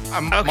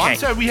 Mom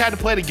said we had to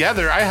play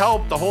together. I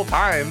helped the whole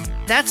time.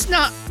 That's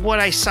not what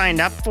I signed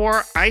up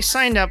for. I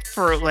signed up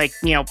for,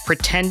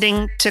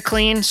 pretending to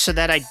clean so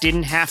that I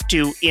didn't have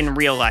to in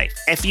real life.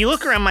 If you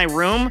look around my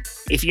room,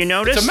 if you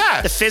notice, it's a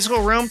mess. The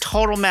physical room,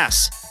 total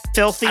mess.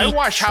 Filthy, I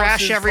wash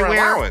trash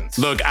everywhere.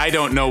 Look, I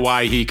don't know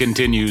why he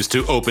continues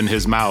to open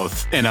his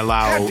mouth and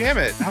allow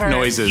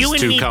noises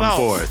to come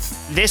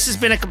forth. This has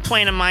been a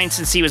complaint of mine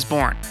since he was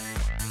born.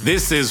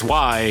 This is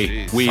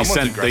why we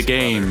sent the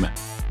game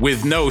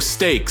with no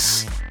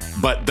stakes,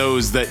 but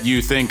those that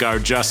you think are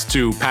just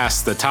to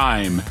pass the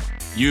time.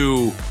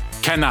 You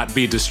cannot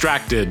be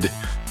distracted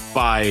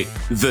by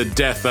the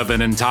death of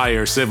an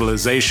entire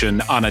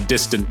civilization on a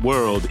distant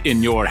world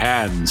in your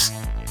hands.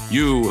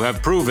 You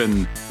have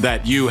proven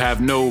that you have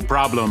no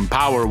problem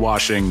power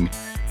washing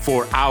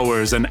for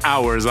hours and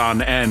hours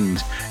on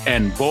end.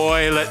 And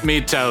boy, let me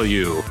tell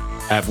you,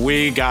 have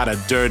we got a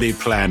dirty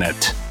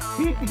planet.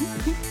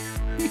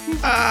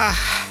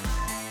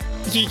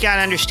 You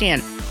gotta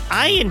understand,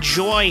 I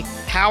enjoy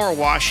power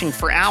washing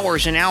for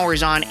hours and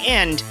hours on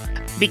end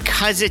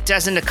because it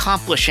doesn't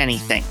accomplish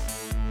anything.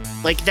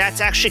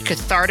 That's actually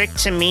cathartic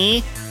to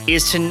me,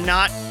 is to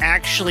not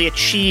actually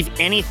achieve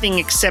anything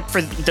except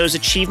for those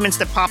achievements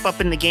that pop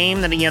up in the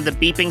game, that, the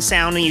beeping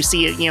sound, and you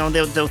see it,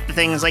 the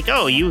things like,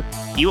 oh, you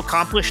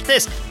accomplished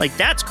this.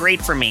 That's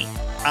great for me.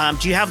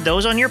 Do you have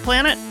those on your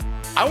planet?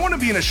 I want to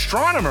be an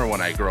astronomer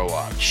when I grow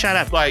up. Shut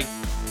up.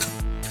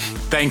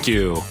 Thank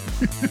you.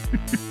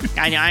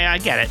 I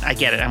get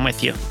it. I'm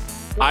with you.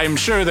 I'm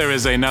sure there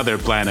is another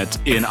planet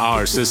in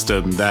our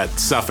system that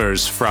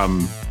suffers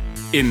from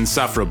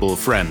insufferable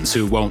friends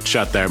who won't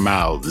shut their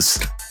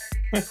mouths.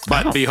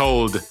 But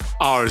behold,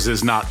 ours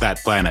is not that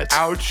planet.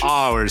 Ouch.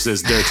 Ours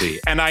is dirty.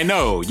 And I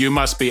know you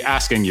must be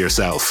asking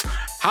yourself,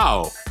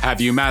 how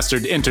have you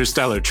mastered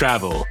interstellar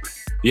travel,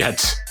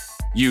 yet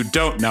you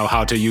don't know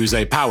how to use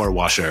a power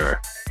washer?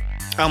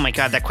 Oh my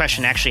God, that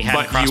question actually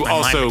hadn't crossed my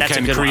mind. But you also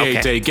can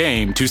create a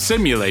game to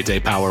simulate a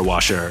power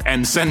washer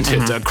and send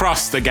it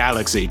across the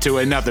galaxy to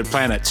another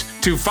planet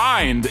to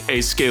find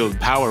a skilled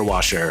power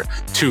washer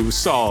to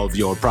solve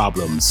your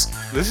problems.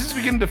 This is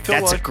beginning to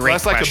feel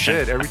less like a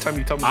bit every time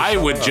you tell me. I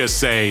would just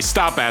say,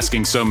 stop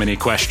asking so many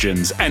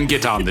questions and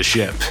get on the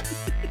ship.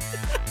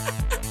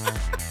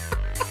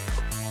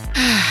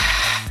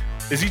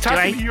 Is he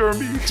talking to you or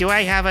me? Do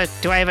I have a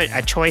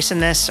choice in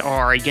this, or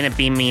are you going to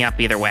beam me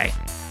up either way?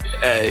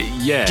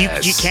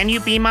 Yes. Can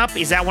you beam up?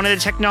 Is that one of the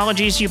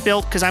technologies you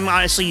built? Because I'm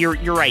honestly,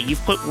 you're right.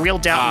 You've put real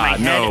doubt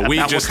in my head about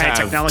what kind of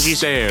technologies.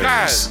 Stairs.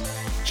 God,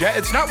 Jet,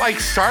 it's not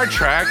like Star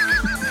Trek.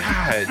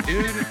 God,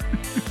 dude.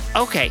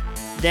 Okay,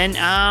 then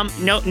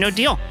no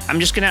deal. I'm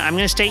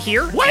gonna stay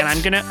here, What?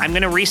 and I'm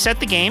gonna reset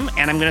the game,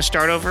 and I'm gonna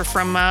start over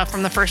from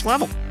the first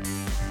level.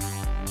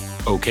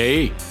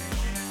 Okay.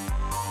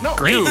 No,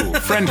 You,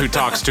 friend who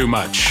talks too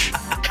much.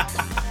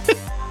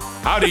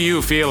 How do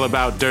you feel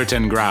about Dirt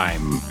and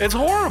Grime? it's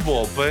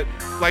horrible, but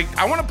like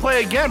I want to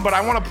play again, but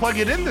I want to plug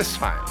it in this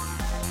time.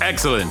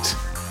 Excellent.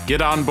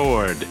 Get on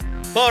board.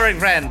 Boring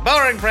friend,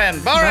 boring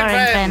friend, boring Boring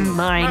friend. friend,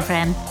 boring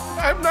friend.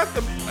 I'm not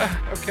the.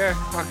 Okay,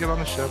 I'll get on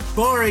the ship.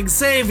 Boring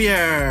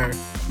savior.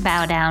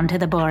 Bow down to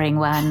the boring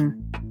one.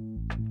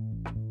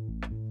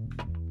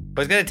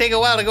 But it's gonna take a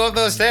while to go up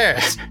those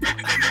stairs.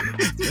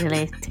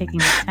 Really taking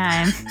the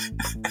time.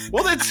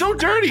 Well, it's so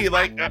dirty.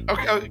 Like,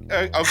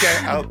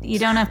 okay. You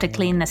don't have to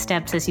clean the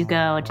steps as you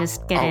go.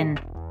 Just get in.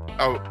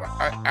 All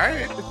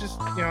right. It's just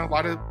a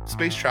lot of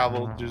space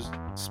travel. Just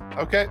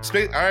okay.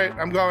 Space. All right,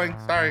 I'm going.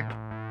 Sorry.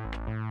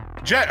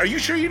 Jet, are you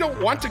sure you don't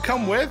want to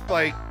come with?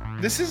 Like,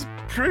 this is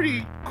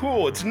pretty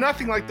cool. It's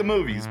nothing like the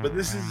movies, but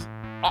this is.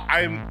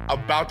 I'm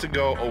about to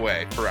go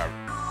away forever.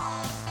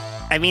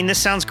 I mean, this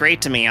sounds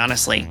great to me,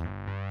 honestly.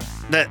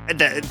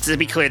 To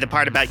be clear, the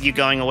part about you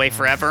going away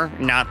forever,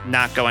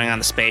 not going on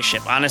the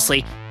spaceship.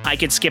 Honestly, I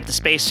could skip the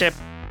spaceship,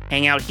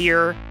 hang out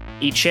here,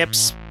 eat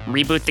chips,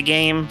 reboot the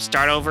game,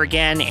 start over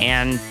again,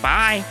 and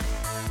bye.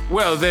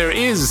 Well, there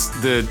is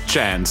the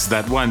chance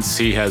that once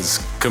he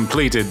has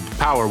completed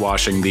power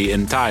washing the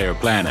entire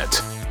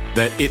planet,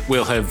 that it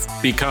will have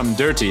become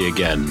dirty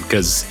again,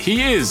 because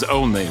he is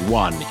only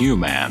one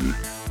human.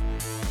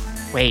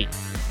 Wait,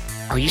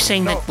 are you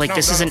saying that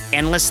this is an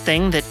endless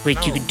thing that you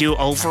could do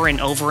over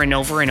and over and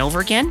over and over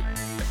again?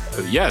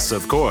 Yes,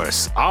 of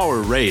course. Our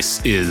race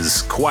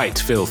is quite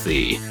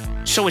filthy.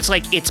 So it's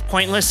like it's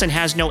pointless and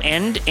has no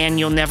end, and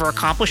you'll never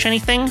accomplish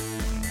anything?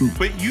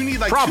 But you need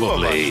like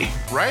Probably. two of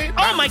us, right?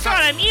 Oh my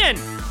god, I'm in!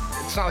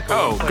 It's not like a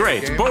Oh, one-player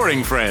great. game.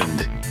 Boring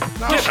friend.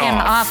 No. Push him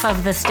off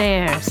of the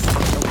stairs.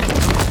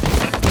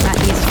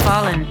 He's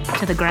fallen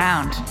to the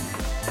ground.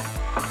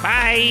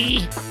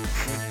 Bye!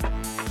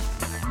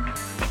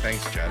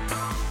 Thanks, Jet.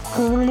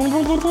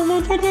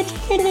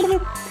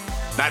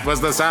 That was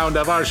the sound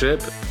of our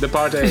ship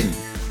departing.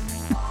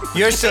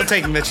 You're still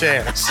taking the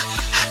chairs.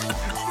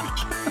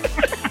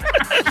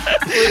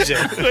 Legit.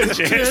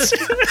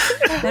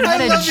 And what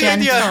I a love the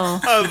idea gentle,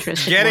 of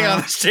futuristic getting on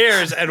world. the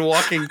stairs and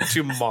walking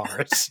to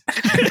Mars.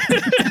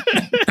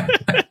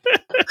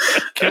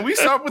 Can we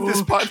stop with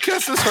this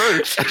podcast? This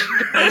hurts.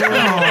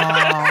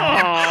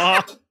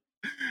 Aw.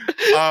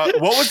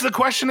 What was the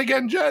question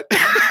again, Jet?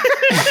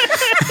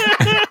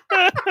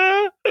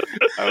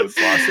 I was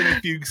lost in a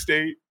fugue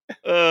state.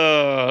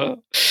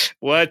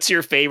 What's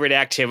your favorite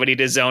activity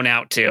to zone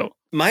out to?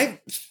 My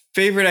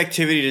favorite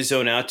activity to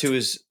zone out to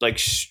is like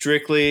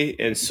strictly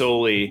and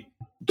solely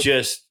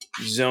just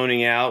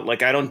zoning out.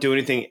 Like I don't do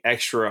anything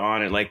extra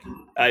on it. Like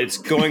it's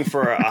going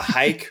for a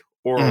hike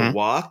or a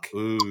walk.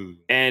 Ooh.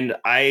 And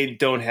I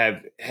don't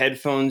have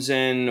headphones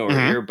in or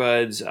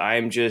earbuds.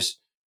 I'm just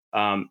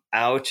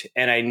out,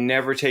 and I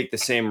never take the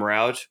same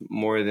route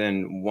more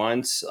than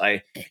once.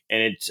 I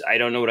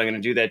don't know what I'm going to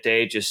do that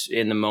day. Just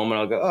in the moment,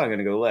 I'll go, oh, I'm going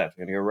to go left.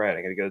 I'm going to go right.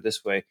 I'm going to go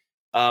this way.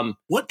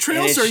 What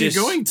trails it's are you just-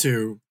 going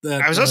to?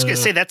 I was also going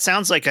to say that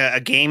sounds like a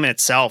game in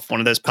itself,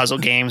 one of those puzzle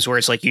games where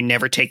it's like you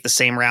never take the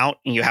same route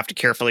and you have to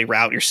carefully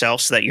route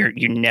yourself so that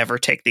you never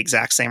take the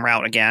exact same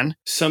route again.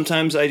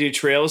 Sometimes I do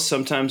trails.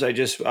 Sometimes I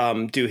just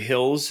do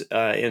hills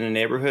in a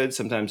neighborhood.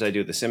 Sometimes I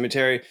do the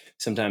cemetery.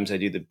 Sometimes I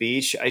do the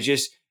beach.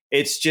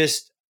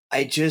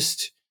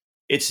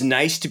 It's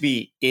nice to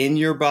be in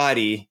your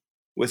body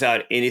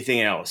without anything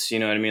else. You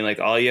know what I mean? Like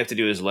all you have to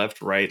do is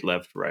left, right,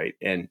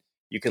 and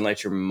you can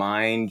let your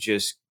mind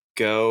just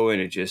go.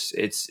 And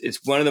it's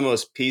one of the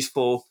most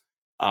peaceful.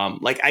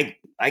 I've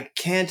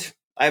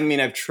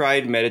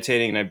tried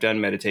meditating and I've done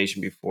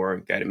meditation before,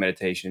 guided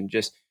meditation,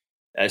 just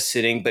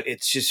sitting, but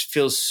it just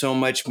feels so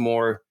much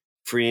more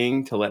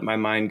freeing to let my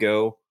mind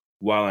go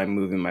while I'm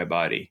moving my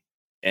body.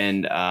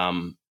 And,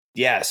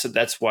 so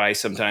that's why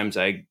sometimes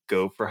I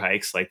go for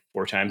hikes like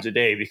 4 times a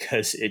day,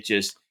 because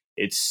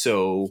it's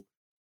so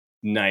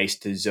nice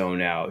to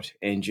zone out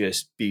and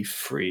just be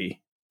free.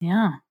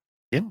 Yeah.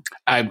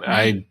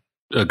 I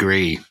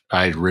agree.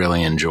 I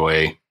really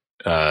enjoy,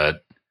 I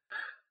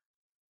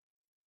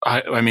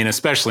mean,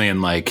 especially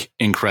in like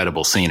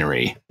incredible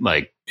scenery,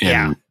 like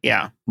in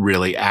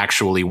really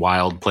actually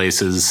wild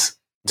places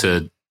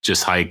to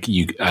just hike.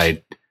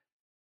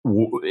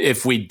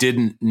 If we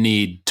didn't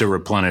need to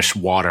replenish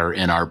water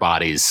in our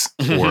bodies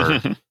or,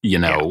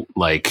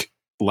 like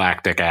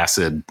lactic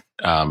acid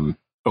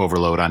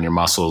overload on your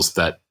muscles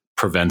that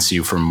prevents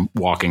you from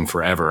walking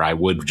forever, I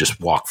would just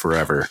walk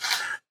forever.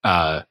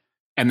 And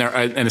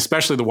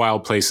especially the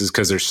wild places,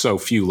 because there's so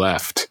few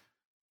left,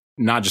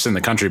 not just in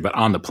the country, but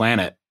on the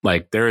planet.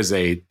 Like there is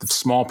a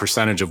small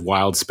percentage of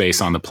wild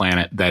space on the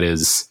planet that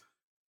is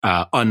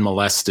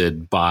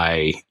unmolested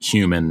by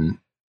human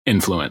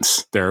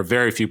influence. There are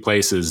very few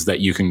places that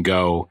you can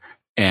go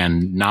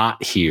and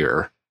not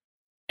hear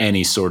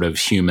any sort of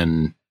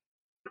human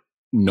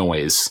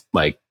noise.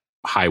 Like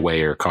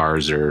highway or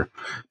cars or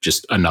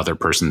just another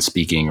person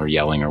speaking or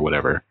yelling or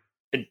whatever.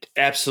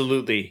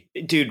 Absolutely.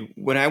 Dude,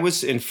 when I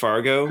was in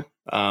Fargo,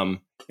 in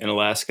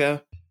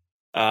Alaska,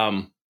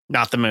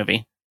 Not the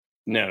movie.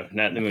 no,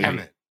 not in the movie. Damn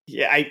it.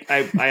 Yeah,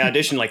 I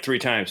auditioned like 3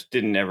 times,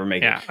 didn't ever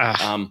make it.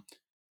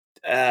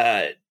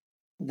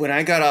 When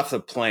I got off the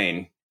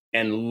plane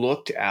and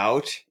looked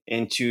out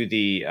into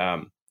the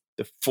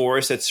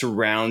forest that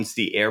surrounds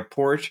the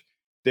airport,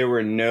 there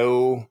were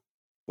no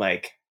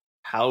like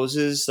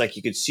houses. Like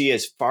you could see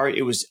as far,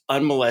 it was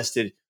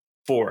unmolested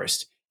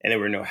forest, and there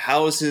were no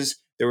houses.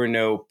 There were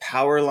no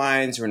power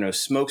lines. There were no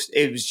smokes.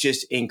 It was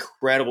just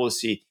incredible to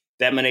see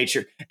that much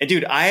nature. And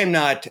dude, I'm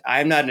not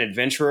an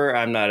adventurer.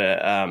 I'm not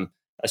a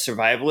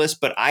survivalist,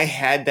 but I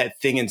had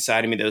that thing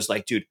inside of me that was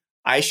like, dude,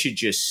 I should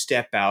just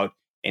step out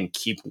and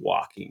keep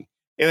walking.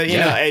 You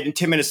know, and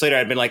 10 minutes later,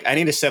 I'd been like, I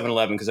need a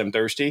 7-Eleven because I'm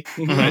thirsty.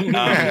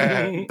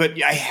 But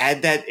I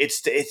had that.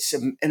 It's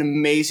an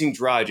amazing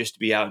draw just to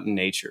be out in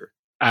nature.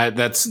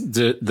 That's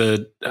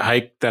the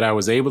hike that I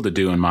was able to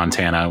do in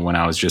Montana when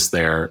I was just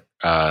there.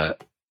 I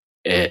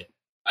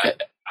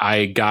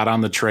got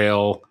on the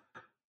trail,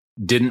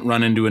 didn't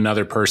run into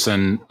another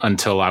person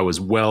until I was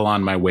well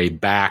on my way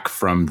back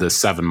from the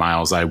 7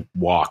 miles I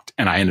walked.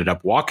 And I ended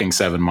up walking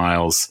 7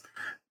 miles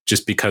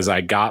just because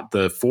I got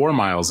the 4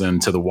 miles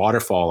into the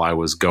waterfall I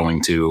was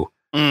going to.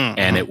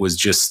 And it was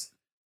just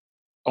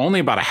only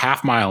about a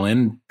half mile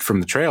in from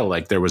the trail.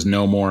 Like there was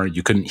no more,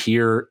 you couldn't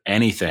hear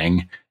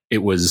anything. It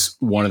was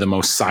one of the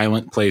most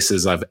silent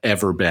places I've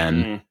ever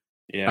been.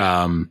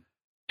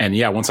 And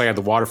yeah, once I got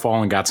the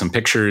waterfall and got some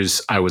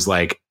pictures, I was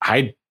like,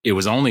 it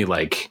was only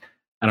like,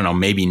 I don't know,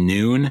 maybe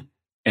noon.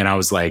 And I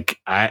was like,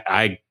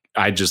 I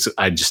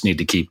just need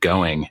to keep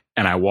going.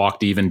 And I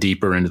walked even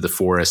deeper into the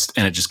forest,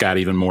 and it just got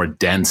even more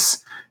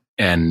dense.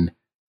 And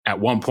at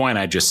one point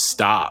I just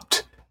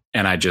stopped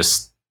and I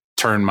just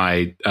turned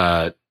my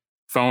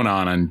phone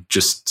on and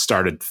just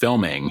started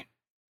filming.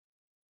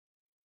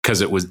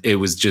 Cause it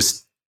was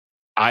just,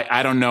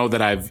 I don't know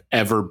that I've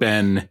ever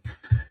been,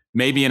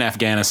 maybe in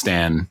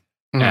Afghanistan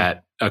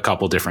at a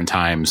couple different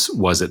times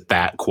was it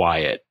that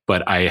quiet,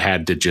 but I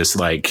had to just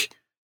like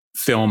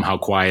film how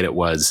quiet it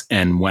was.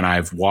 And when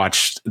I've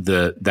watched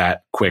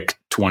that quick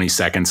 20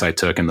 seconds I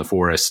took in the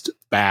forest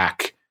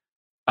back,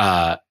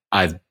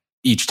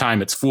 each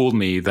time it's fooled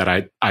me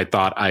that I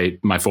thought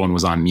my phone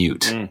was on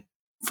mute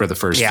for the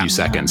first few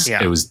seconds.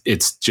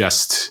 It's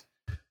just,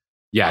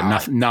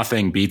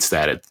 nothing beats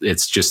that.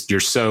 It's just,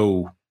 you're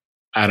so,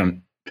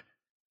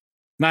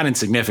 not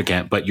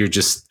insignificant, but you're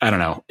just, I don't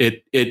know.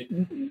 It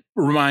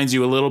reminds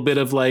you a little bit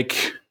of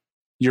like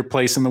your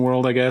place in the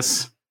world, I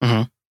guess.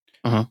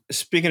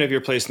 Speaking of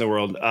your place in the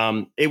world,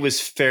 it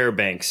was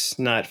Fairbanks,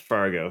 not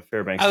Fargo.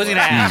 Fairbanks. I was going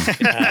to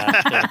ask.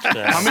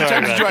 How many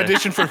times did you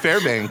audition for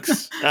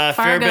Fairbanks?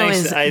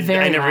 Fairbanks, I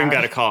never even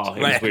got a call.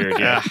 It was weird.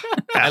 Yeah.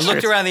 I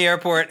looked around the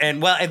airport,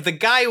 and the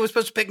guy who was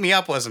supposed to pick me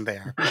up wasn't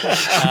there. Later,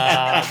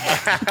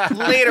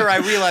 I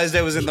realized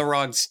I was in the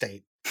wrong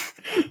state.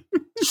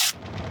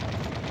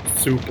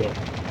 Super.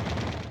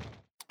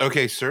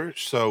 Okay, sir.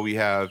 So we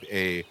have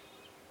a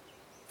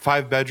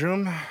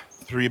 5-bedroom,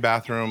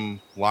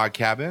 3-bathroom log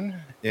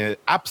cabin,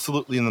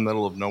 absolutely in the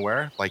middle of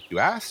nowhere, like you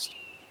asked.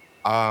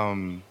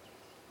 I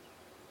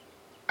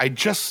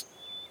just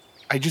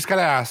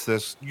gotta ask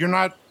this: you're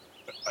not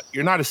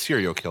a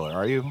serial killer,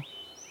 are you?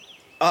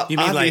 You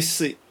mean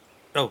obviously?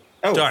 Oh,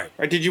 sorry.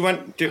 Or did you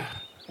want to?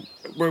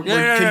 We're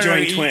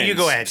conjoined twins. You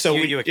go ahead. So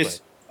you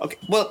just okay.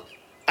 Well,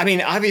 I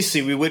mean,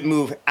 obviously, we wouldn't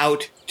move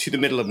out to the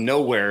middle of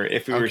nowhere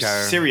if we were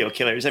serial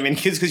killers. I mean,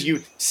 because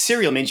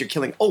serial means you're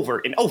killing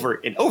over and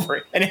over and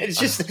over, and it's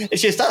just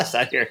us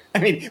out here. I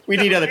mean, we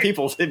need other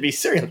people to be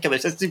serial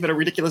killers. That's even a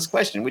ridiculous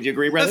question. Would you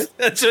agree, brother?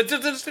 That's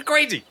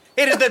crazy.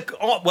 It is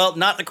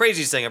not the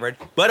craziest thing I've heard,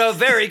 but a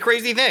very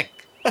crazy thing.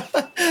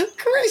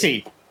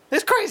 Crazy.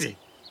 It's crazy.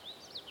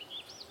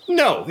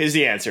 No is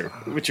the answer.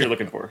 What you're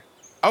looking for?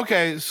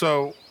 Okay,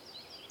 so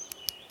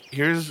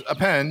here's a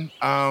pen.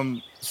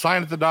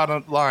 Sign at the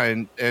dotted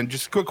line. And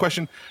just a quick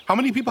question: how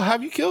many people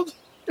have you killed?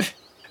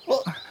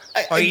 Well,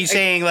 are you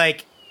saying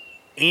like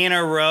in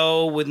a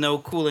row with no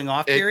cooling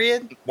off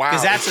period? Wow,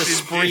 because that's a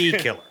spree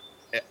killer.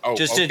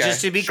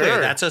 Just to be clear,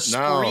 that's a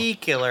spree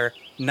killer,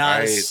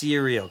 not a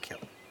serial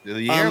killer.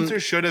 The answer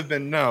should have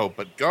been no,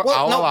 but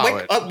I'll allow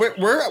it.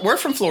 We're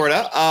from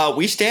Florida.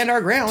 We stand our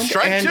ground.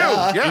 Strike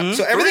two.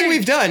 So everything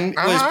we've done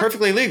was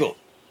perfectly legal.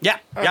 Yeah.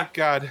 Oh,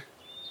 God.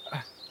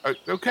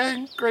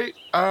 Okay, great.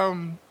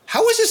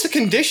 How is this a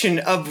condition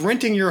of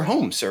renting your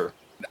home, sir?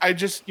 I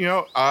just,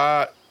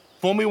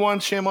 fool me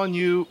once, shame on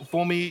you.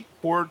 Fool me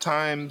 4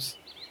 times,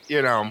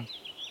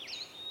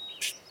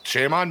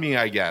 shame on me,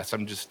 I guess.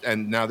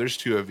 And now there's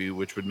 2 of you,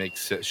 which would make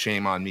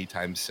shame on me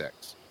times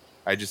 6.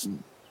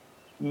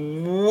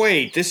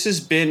 Wait, this has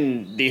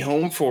been the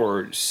home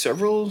for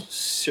several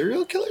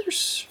serial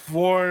killers?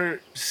 4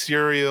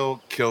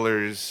 serial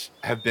killers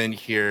have been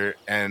here,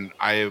 and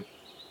I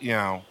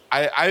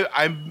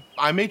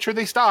made sure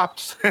they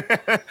stopped.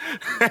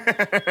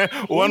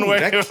 One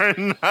way or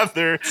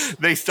another,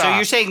 they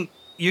stopped. So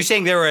you're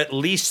saying there are at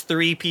least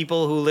 3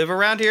 people who live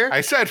around here?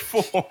 I said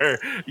 4.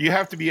 You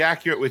have to be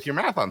accurate with your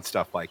math on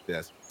stuff like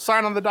this.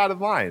 Sign on the dotted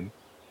line.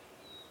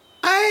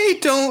 I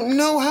don't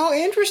know how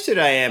interested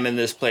I am in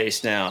this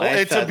place now. Well,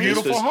 it's a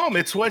beautiful home.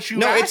 It's what you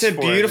No, asked it's a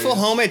for. beautiful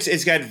home.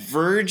 It's got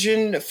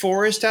virgin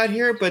forest out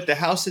here, but the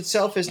house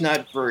itself is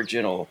not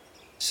virginal.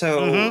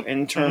 So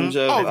in terms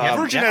of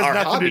virgin has our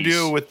nothing hobbies, to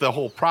do with the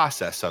whole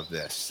process of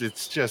this.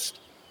 It's just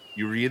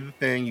you read the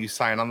thing, you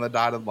sign on the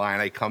dotted line.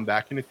 I come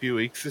back in a few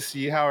weeks to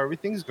see how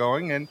everything's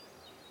going, and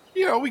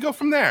we go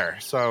from there.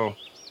 So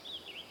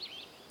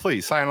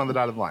please sign on the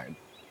dotted line.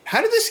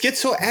 How did this get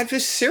so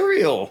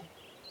adversarial?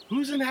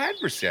 Who's an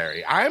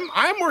adversary?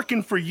 I'm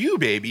working for you,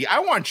 baby. I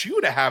want you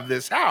to have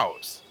this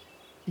house.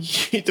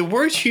 The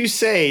words you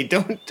say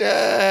don't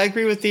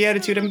agree with the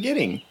attitude I'm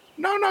getting.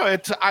 No,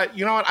 it's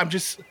you know what?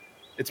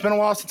 It's been a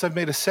while since I've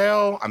made a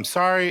sale. I'm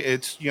sorry.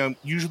 It's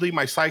usually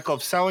my cycle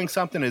of selling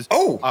something is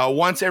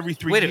once every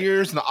 3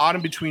 years in the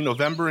autumn between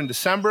November and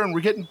December, and we're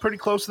getting pretty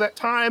close to that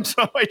time.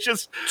 So I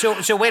just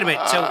so wait a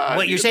minute. So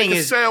what you're saying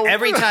is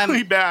every time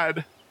really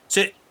bad.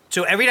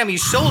 So every time you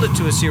sold it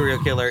to a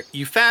serial killer,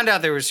 you found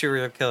out they were a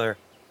serial killer,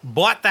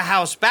 bought the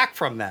house back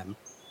from them,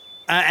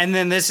 and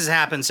then this has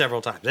happened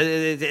several times.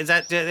 Is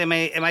that am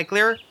I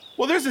clear?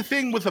 Well, there's a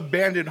thing with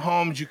abandoned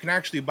homes. You can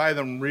actually buy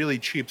them really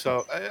cheap.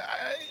 So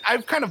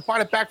I've kind of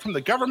bought it back from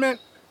the government,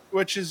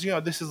 which is,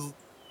 this is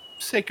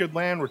sacred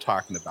land we're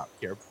talking about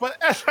here.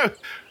 But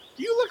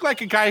you look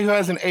like a guy who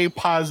has an A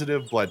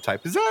positive blood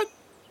type. Is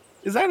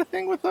that a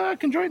thing with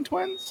conjoined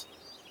twins?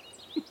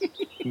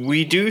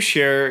 We do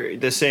share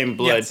the same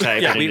blood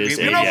type. Yeah, and it is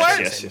you know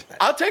what? yes.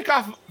 I'll take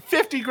off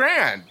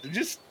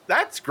 $50,000.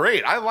 That's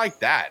great. I like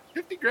that.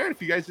 $50,000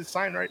 if you guys just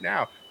sign right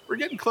now. We're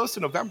getting close to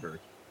November.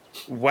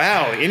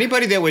 Wow.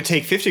 Anybody that would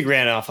take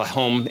 $50,000 off a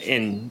home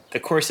in the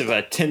course of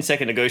a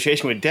 10-second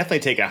negotiation would definitely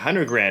take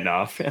 $100,000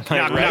 off. Am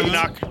I right?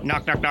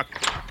 Knock.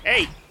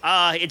 Hey,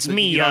 it's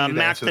me,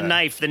 Mac the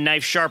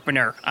knife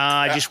sharpener.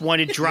 I just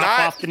wanted to drop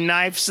off the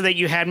knife so that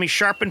you had me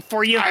sharpen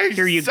for you.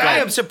 Here you go. I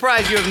am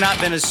surprised you have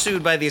not been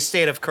sued by the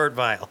estate of Kurt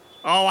Vile.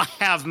 Oh, I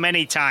have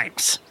many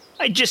times.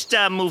 I just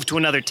moved to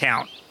another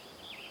town.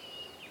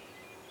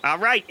 All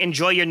right,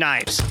 enjoy your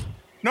knives.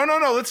 No.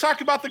 Let's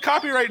talk about the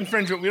copyright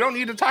infringement. We don't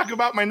need to talk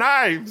about my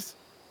knives.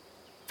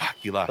 Fuck,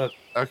 you left. Look,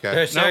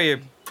 okay. Sir,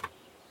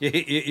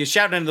 you're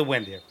shouting into the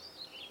wind here.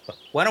 Look,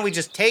 why don't we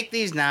just take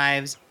these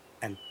knives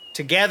and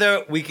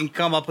together we can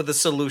come up with a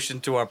solution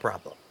to our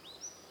problem?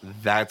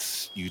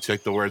 You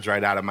took the words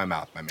right out of my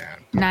mouth, my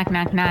man.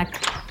 Knock.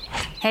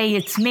 Hey,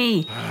 it's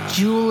me,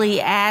 Julie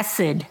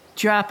Acid,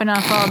 dropping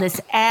off all this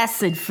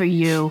acid for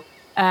you.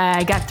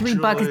 I got 3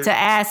 buckets of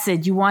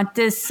acid. You want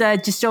this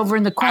just over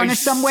in the corner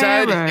somewhere?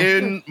 I said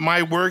in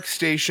my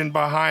workstation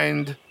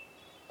behind.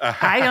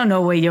 I don't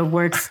know where your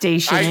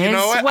workstation is. You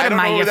know what? What am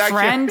I, your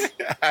friend?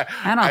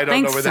 I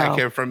don't know where that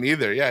came from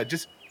either. Yeah,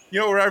 just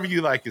wherever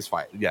you like is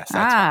fine. Yes.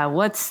 That's fine.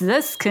 What's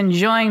this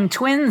conjoined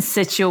twins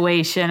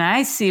situation?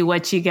 I see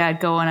what you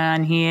got going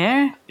on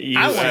here.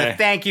 I want to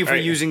thank you for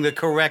using the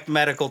correct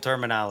medical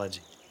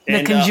terminology.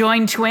 The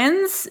conjoined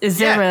twins? Is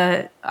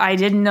there I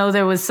didn't know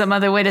there was some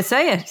other way to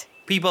say it.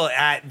 People,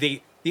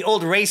 the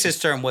old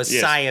racist term was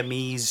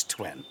Siamese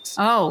twins.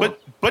 Oh,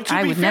 but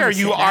to be fair,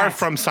 you are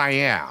from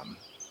Siam,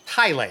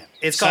 Thailand.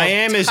 It's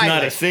Siam is Thailand.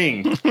 Not a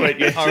thing. But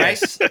yes, all right,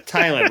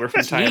 Thailand. We're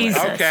from Thailand.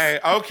 Jesus. Okay.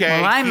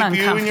 Well, I'm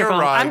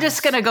uncomfortable. I'm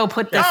just gonna go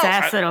put this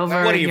acid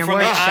over What are in you your from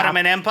the workshop.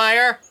 Ottoman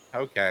Empire?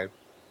 Okay.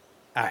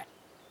 All right.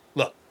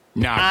 Look.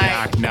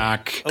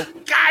 Knock. Oh,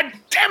 God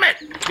damn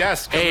it!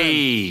 Yes.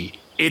 Hey,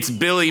 it's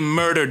Billy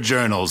Murder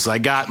Journals. I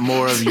got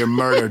more of your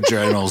murder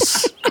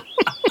journals.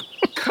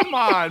 Come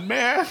on,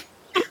 man.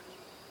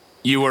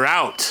 You were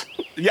out.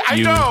 Yeah,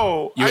 I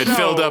know. You had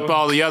filled up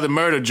all the other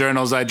murder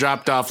journals I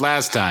dropped off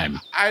last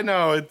time. I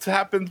know. It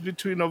happens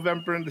between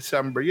November and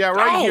December. Yeah,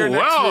 right here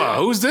next year.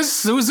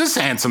 Who's this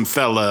handsome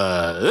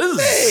fella?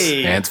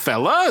 Hey. Handsome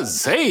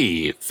fellas.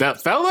 Hey,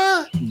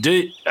 fella?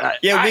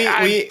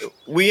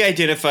 We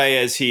identify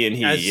as he and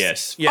he,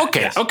 yes. Yeah,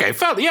 okay,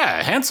 fella.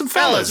 Yeah, handsome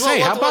fellas. Fellas.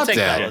 Hey, how about take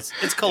that? fellas.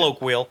 It's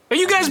colloquial. Are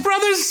you guys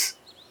brothers?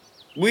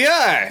 We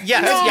are.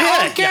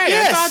 Yes. Okay.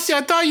 Yes.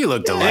 I thought you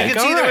looked alike. You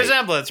can see the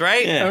resemblance,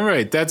 right? Yeah. All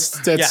right, that's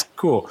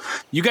cool.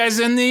 You guys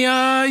in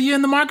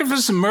the market for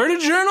some murder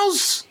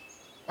journals?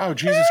 Oh,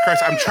 Jesus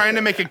Christ. I'm trying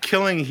to make a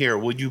killing here.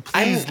 Will you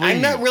please leave?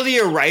 I'm not really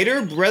a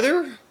writer,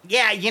 brother.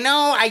 Yeah,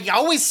 I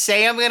always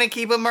say I'm going to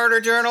keep a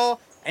murder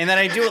journal, and then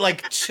I do it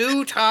like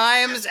 2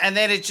 times, and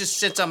then it just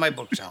sits on my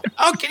bookshelf.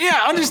 Okay,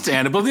 yeah,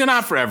 understandable. They're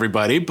not for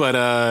everybody,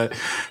 but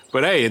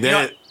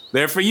hey,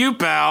 they're for you,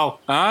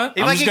 pal. Huh?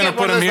 If I'm I just could gonna get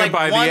put one of them those, here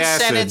by one the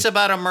acid. sentence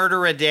about a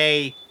murder a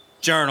day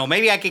journal,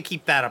 maybe I could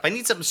keep that up. I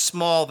need something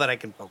small that I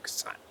can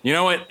focus on. You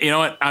know what?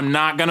 I'm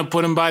not gonna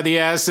put them by the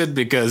acid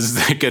because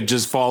they could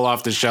just fall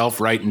off the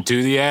shelf right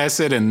into the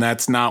acid, and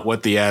that's not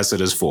what the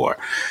acid is for.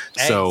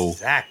 So,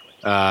 exactly.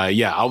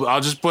 I'll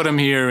just put them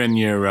here in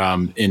your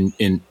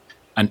in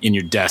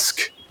your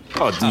desk.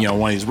 Oh,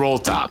 one of these roll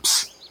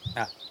tops.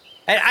 And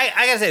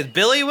I gotta say,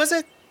 Billy, was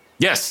it?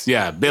 Yes,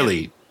 yeah,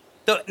 Billy.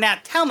 So now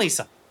tell me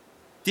something.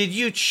 Did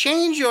you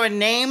change your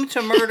name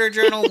to Murder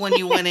Journal when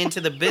you went into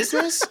the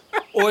business,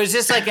 or is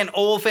this like an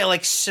old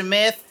like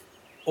Smith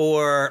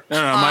or No,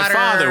 Potter?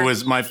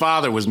 my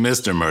father was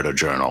Mr. Murder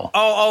Journal.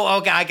 Oh,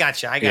 okay, I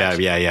got you.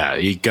 Yeah.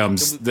 He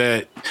comes.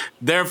 They're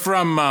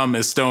from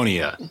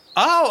Estonia.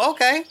 Oh,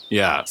 okay.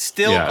 Yeah,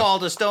 Still yeah.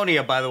 called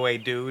Estonia, by the way,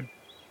 dude.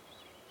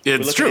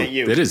 It's true. At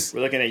you. It is.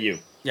 We're looking at you.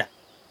 Yeah.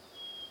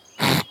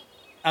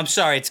 I'm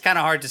sorry, it's kind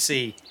of hard to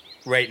see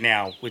right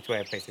now which way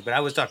I'm facing, but I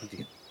was talking to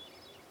you.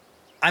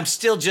 I'm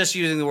still just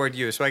using the word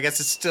you, so I guess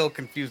it's still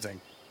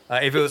confusing.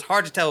 If it was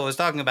hard to tell what I was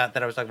talking about,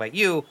 that I was talking about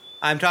you,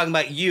 I'm talking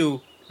about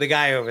you, the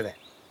guy over there.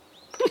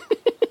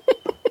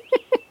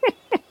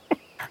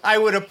 I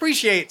would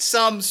appreciate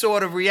some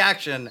sort of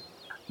reaction,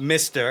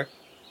 mister.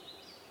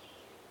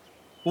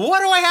 What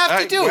do I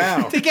have to do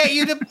wow. to get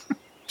you to...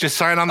 Just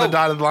sign on the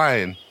dotted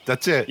line.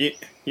 That's it.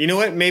 You know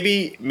what?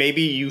 Maybe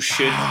you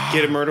should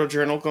get a murder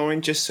journal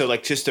going, just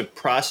to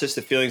process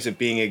the feelings of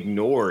being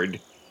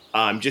ignored,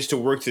 just to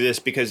work through this,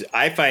 because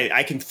I find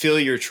I can feel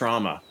your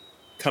trauma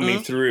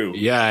coming through.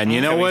 Yeah, and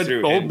you know what?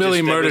 Old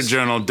Billy Murder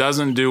Journal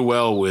doesn't do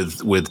well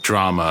with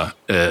trauma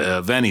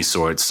of any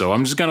sort. So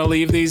I'm just gonna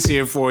leave these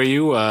here for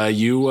you.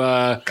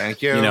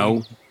 Thank you. You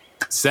know,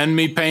 send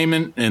me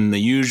payment in the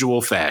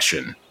usual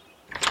fashion.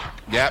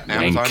 Yep,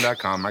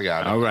 Amazon.com. I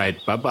got it. All right,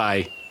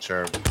 bye.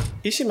 Sure.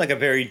 You seem like a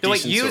very So wait,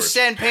 decent you source.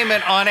 send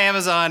payment on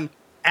Amazon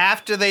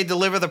after they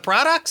deliver the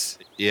products?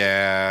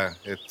 Yeah,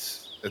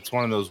 it's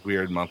one of those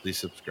weird monthly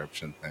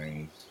subscription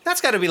things.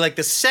 That's got to be like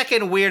the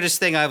second weirdest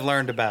thing I've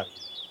learned about.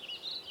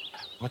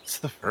 What's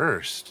the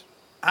first?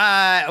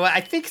 Well,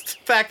 I think it's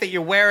the fact that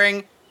you're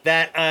wearing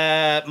that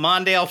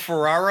Mondale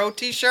Ferraro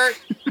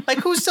T-shirt. Like,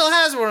 who still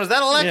has one?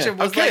 That election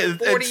was like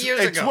 40 years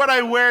ago. It's what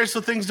I wear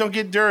so things don't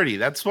get dirty.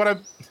 That's what I...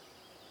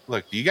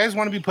 Look, do you guys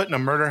want to be put in a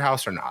murder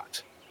house or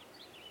not?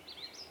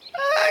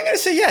 I'm gonna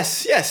say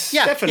yes,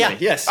 Yeah, definitely,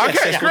 yeah. yes. Okay,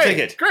 yes, we'll take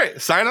great, it.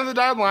 great. Sign on the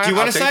dotted line. Do you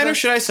want to I'll take sign or that.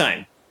 should I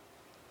sign?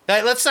 All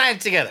right, let's sign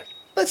it together.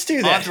 Let's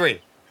do that. On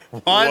three.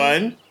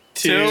 One,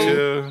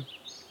 two,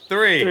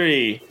 three.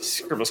 three.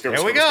 Scribble, scribble,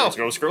 There we scribble, go.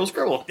 scribble, scribble,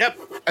 scribble. Yep.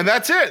 And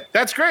that's it.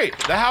 That's great.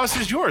 The house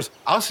is yours.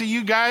 I'll see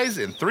you guys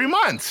in 3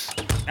 months.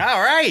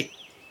 All right.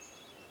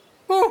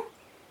 Whew.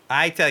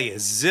 I tell you,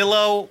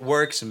 Zillow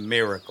works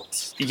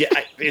miracles. Yeah,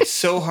 it's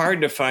so hard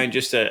to find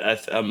just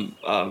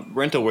a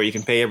rental where you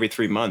can pay every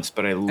 3 months,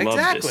 but I love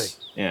Exactly. this.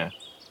 Yeah.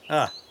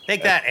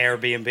 Take that,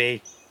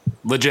 Airbnb.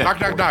 Legit. Knock,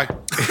 knock, knock.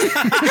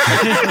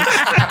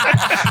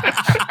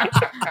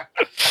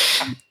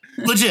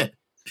 Legit.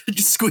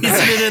 Just squeezing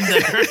it in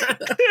there.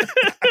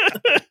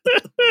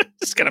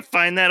 Just gotta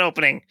find that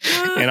opening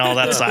in all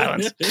that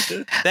silence.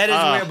 That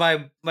is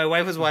weird. My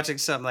wife was watching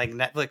some like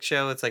Netflix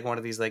show. It's like one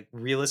of these like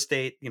real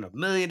estate, $1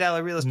 million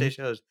real estate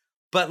shows.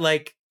 But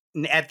like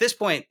at this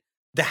point,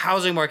 the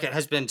housing market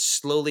has been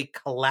slowly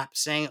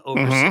collapsing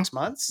over 6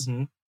 months.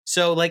 Mhm.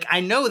 So like I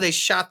know they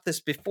shot this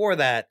before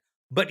that,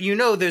 but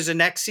there's a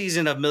next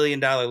season of $1 million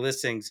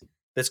listings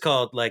that's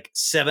called like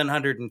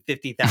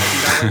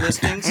 $750,000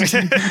 listings,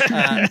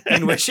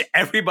 in which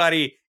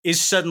everybody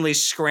is suddenly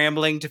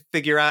scrambling to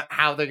figure out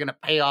how they're going to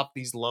pay off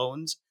these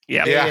loans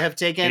Yeah, they have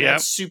taken Yep.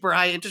 at super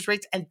high interest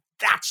rates, and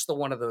that's the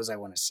one of those I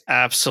want to see.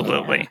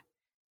 absolutely.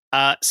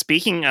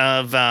 Speaking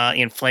of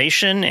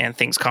inflation and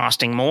things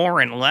costing more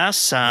and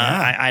less,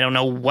 I don't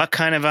know what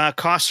kind of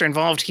costs are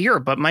involved here,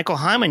 but Michael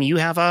Hyman, you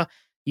have an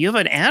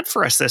ad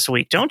for us this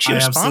week, don't you? I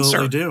A sponsor.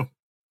 absolutely do.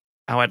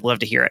 Oh, I'd love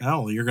to hear it.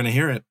 Oh, you're going to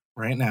hear it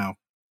right now.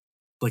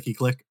 Clicky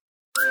click.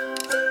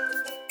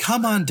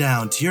 Come on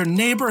down to your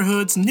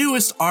neighborhood's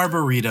newest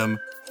arboretum,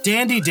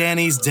 Dandy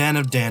Danny's Den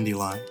of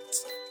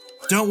Dandelions.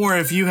 Don't worry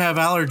if you have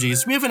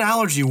allergies. We have an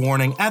allergy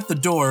warning at the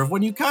door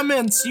when you come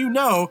in, so you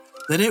know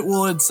that it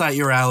will incite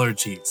your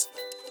allergies.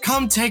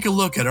 Come take a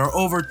look at our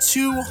over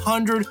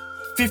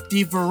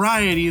 250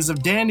 varieties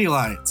of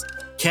dandelions.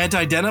 Can't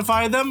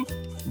identify them?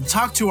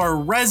 Talk to our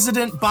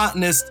resident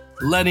botanist,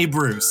 Lenny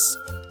Bruce.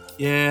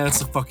 Yeah,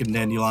 that's a fucking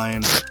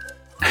dandelion.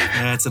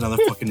 Yeah, it's another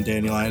fucking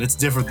dandelion. It's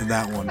different than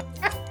that one.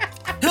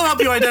 He'll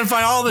help you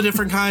identify all the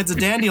different kinds of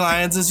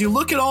dandelions as you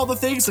look at all the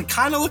things that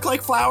kind of look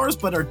like flowers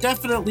but are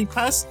definitely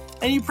pests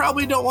and you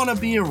probably don't want to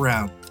be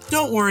around.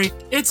 Don't worry,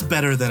 it's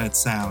better than it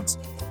sounds.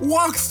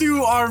 Walk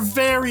through our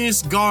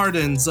various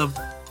gardens of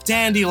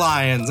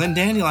dandelions,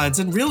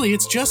 and really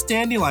it's just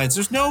dandelions.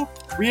 There's no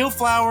real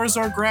flowers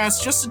or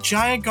grass, just a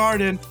giant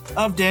garden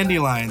of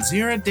dandelions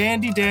here at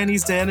Dandy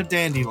Danny's Den of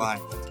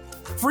Dandelions.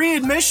 Free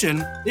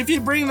admission if you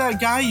bring that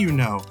guy you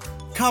know.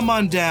 Come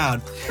on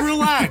down,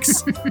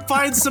 relax,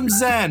 find some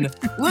zen,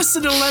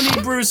 listen to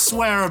Lenny Bruce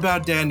swear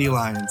about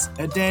dandelions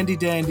at Dandy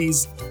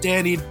Dandy's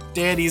Den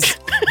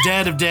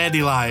of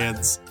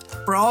Dandelions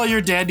for all your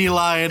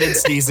dandelion and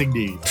sneezing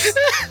needs.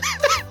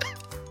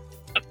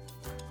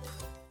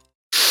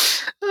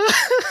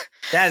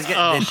 That is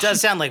good. It does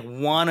sound like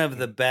one of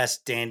the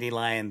best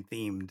dandelion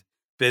themed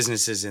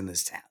businesses in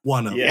this town.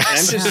 One of them. Yeah,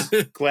 I'm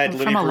just glad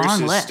From Lenny a Bruce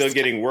long is list. still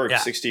getting work Yeah.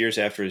 60 years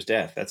after his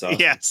death. That's awesome.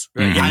 Yes.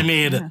 I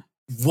mean,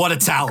 what a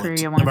talent. Crew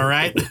you Am want. I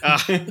right?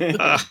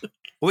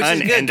 Which is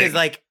good Unending. because,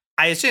 like,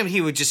 I assume he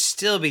would just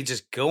still be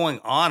just going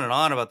on and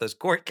on about those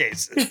court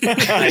cases.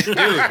 Like,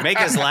 dude, make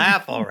us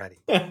laugh already.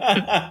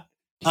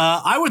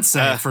 I would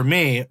say for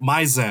me,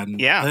 my Zen,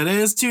 it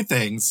is two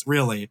things,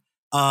 really.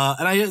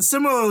 And I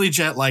similarly,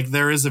 Jet, like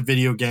there is a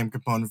video game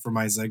component for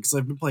my Zen because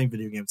I've been playing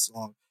video games so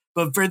long.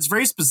 But it's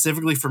very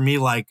specifically for me,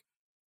 like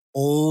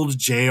old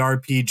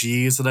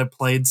JRPGs that I've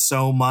played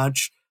so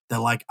much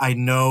that like I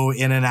know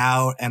in and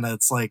out, and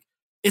it's like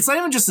it's not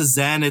even just a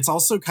Zen, it's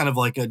also kind of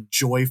like a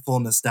joyful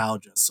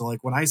nostalgia. So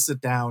like when I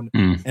sit down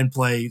and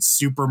play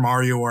Super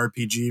Mario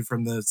RPG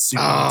from the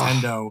Super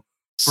Nintendo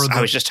for the I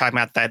was just talking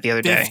about that the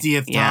other day.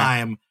 50th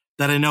time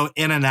that I know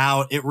in and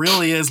out, it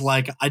really is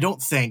like I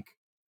don't think,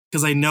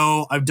 because I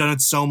know I've done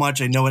it so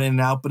much, I know it in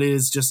and out, but it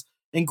is just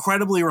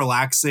incredibly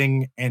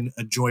relaxing and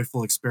a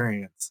joyful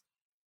experience.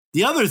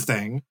 The other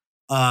thing,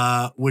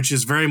 which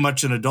is very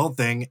much an adult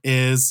thing,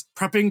 is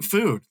prepping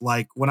food.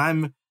 Like when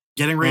I'm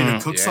getting ready to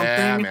cook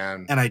something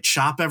and I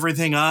chop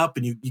everything up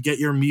and you get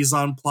your mise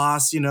en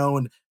place,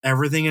 and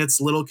everything in its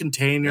little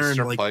container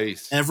and like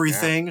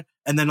everything. Yeah.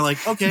 And then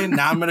like, okay,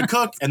 now I'm going to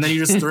cook. And then you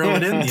just throw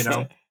it in,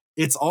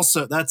 That's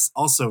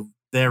also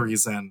very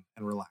zen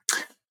and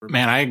relaxing.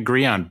 Man, I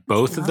agree on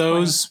both of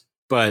those,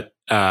 but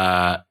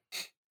those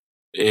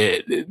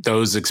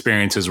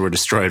experiences were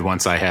destroyed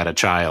once I had a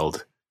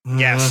child.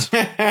 Yes.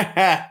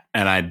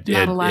 And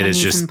not a lot it of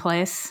is just in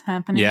place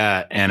happening.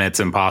 Yeah, and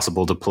it's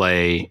impossible to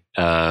play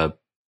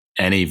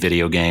any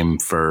video game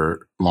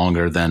for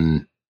longer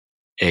than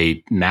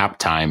a nap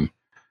time,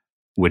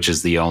 which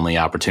is the only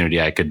opportunity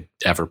I could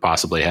ever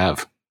possibly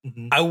have.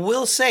 Mm-hmm. I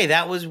will say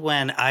that was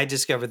when I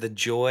discovered the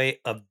joy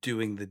of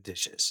doing the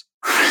dishes.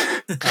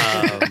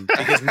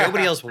 Because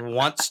nobody else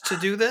wants to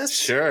do this.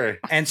 Sure.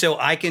 And so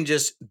I can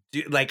just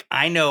do, like,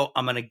 I know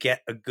I'm going to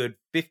get a good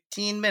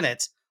 15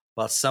 minutes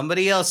while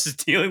somebody else is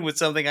dealing with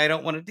something I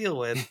don't want to deal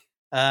with.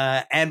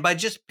 And by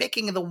just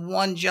picking the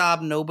one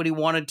job nobody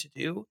wanted to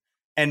do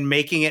and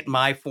making it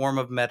my form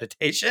of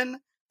meditation,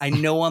 I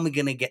know I'm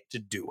going to get to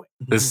do it.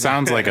 This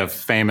sounds like a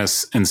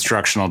famous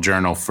instructional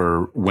journal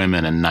for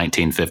women in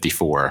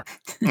 1954.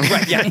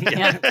 Right,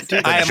 yeah.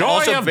 I am joy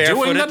also of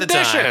barefoot doing at the the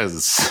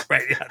dishes. time.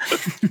 Right,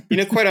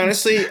 yeah. Quite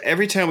honestly,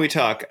 every time we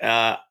talk,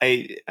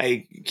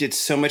 I get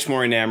so much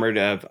more enamored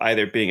of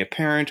either being a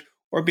parent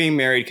or being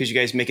married because you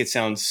guys make it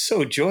sound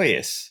so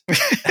joyous.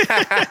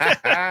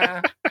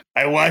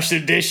 I wash the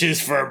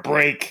dishes for a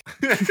break.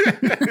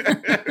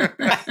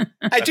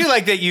 I do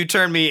like that you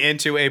turned me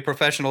into a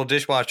professional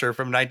dishwasher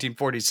from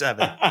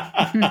 1947.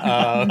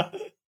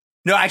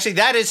 No, actually,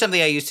 that is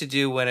something I used to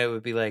do when it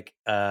would be like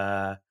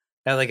have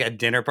like a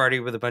dinner party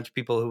with a bunch of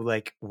people who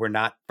like were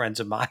not friends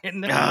of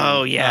mine.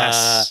 Oh,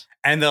 yes.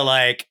 And they're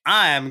like,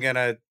 I'm going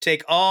to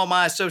take all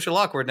my social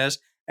awkwardness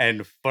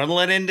and funnel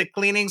it into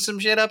cleaning some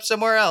shit up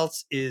somewhere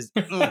else. That's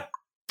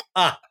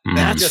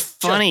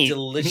just funny.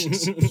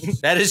 Delicious.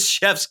 That is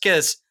chef's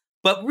kiss,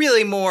 but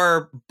really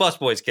more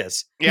busboy's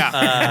kiss. Yeah.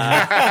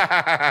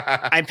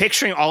 I'm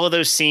picturing all of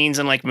those scenes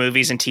in like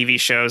movies and TV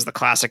shows, the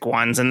classic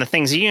ones, and the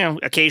things,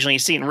 occasionally you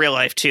see in real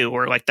life too,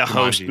 where like the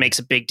host makes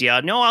a big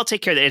deal. No, I'll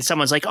take care of that. And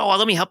someone's like, oh, well,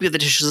 let me help you with the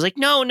dishes. Like,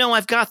 no,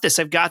 I've got this.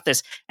 And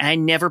I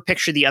never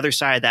picture the other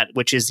side of that,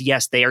 which is,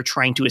 yes, they are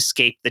trying to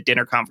escape the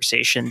dinner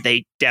conversation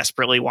they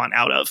desperately want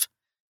out of.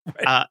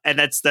 Right. And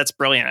that's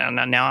brilliant.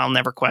 And now I'll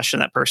never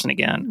question that person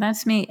again.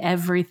 That's me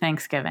every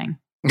Thanksgiving.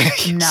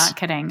 Yes. Not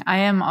kidding. I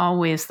am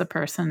always the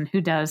person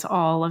who does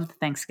all of the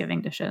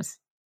Thanksgiving dishes.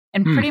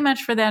 And pretty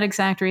much for that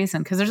exact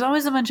reason, because there's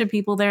always a bunch of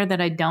people there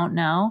that I don't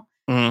know.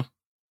 Mm-hmm.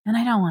 And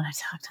I don't want to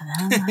talk to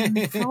them. I'm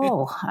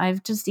full.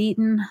 I've just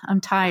eaten. I'm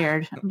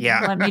tired.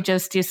 Yeah. Let me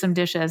just do some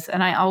dishes.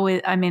 And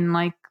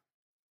like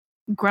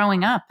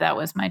growing up, that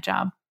was my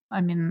job.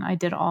 I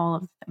did all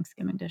of the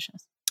Thanksgiving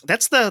dishes.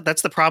 That's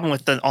the problem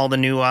with all the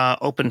new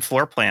open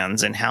floor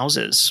plans in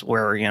houses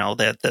where,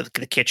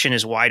 the kitchen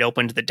is wide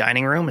open to the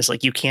dining room. Is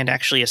like you can't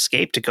actually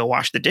escape to go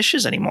wash the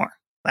dishes anymore.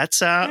 That's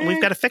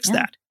we've got to fix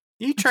that.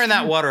 You turn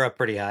that water up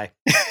pretty high.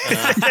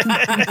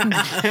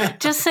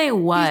 Just say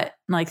what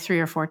like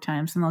 3 or 4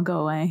 times and they'll go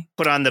away.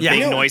 Put on the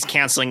big noise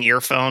canceling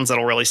earphones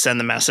that'll really send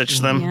the message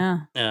to them.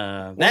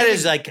 Yeah. That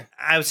is like,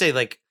 I would say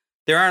like,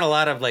 there aren't a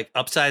lot of like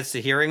upsides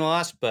to hearing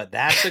loss, but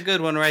that's a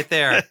good one right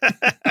there.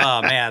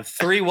 Oh man,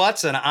 3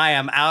 watts and I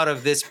am out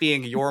of this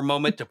being your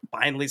moment to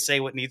finally say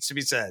what needs to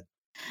be said.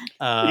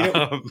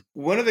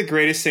 One of the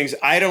greatest things,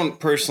 I don't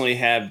personally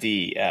have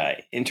the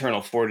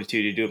internal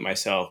fortitude to do it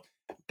myself,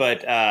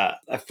 but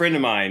a friend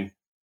of mine,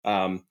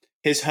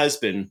 his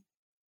husband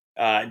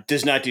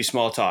does not do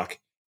small talk.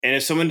 And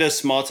if someone does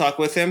small talk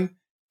with him,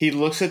 he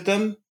looks at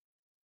them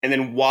and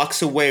then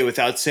walks away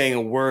without saying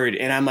a word.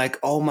 And I'm like,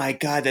 oh my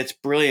God, that's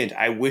brilliant.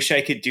 I wish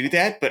I could do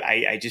that, but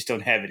I just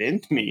don't have it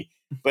in me.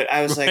 But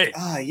I was like,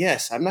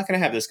 yes, I'm not going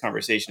to have this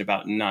conversation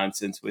about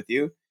nonsense with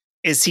you.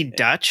 Is he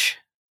Dutch?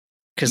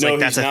 Because No,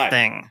 that's he's a not.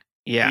 thing.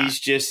 Yeah. He's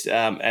just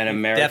an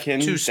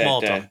American too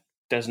small that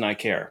does not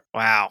care.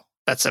 Wow.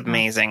 That's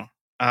amazing.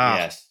 Oh.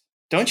 Yes.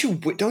 Don't you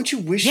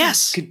wish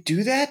Yes. you could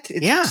do that?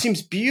 It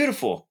seems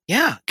beautiful.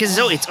 Yeah, because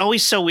it's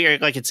always so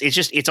weird. Like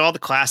it's all the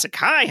classic.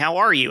 Hi, how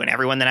are you? And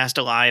everyone then has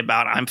to lie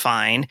about I'm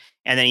fine.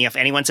 And then if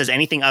anyone says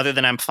anything other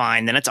than I'm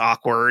fine, then it's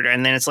awkward.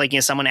 And then it's like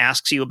someone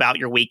asks you about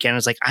your weekend.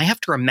 It's like I have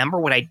to remember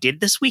what I did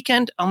this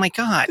weekend. Oh my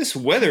god, this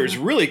weather's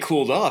really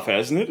cooled off,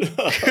 hasn't it?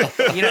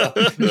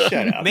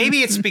 Shut up.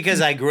 Maybe it's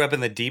because I grew up in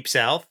the deep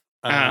South.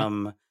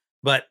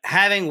 But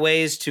having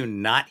ways to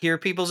not hear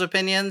people's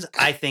opinions,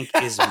 I think,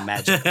 is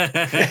magic.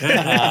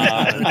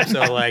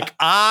 So, like,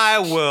 I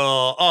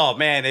will. Oh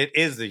man, it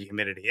is the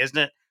humidity, isn't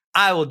it?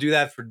 I will do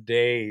that for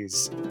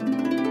days.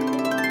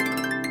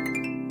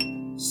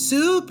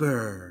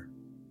 Super.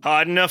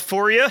 Hot enough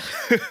for you?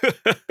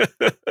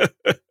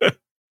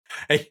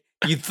 Hey,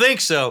 you'd think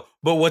so,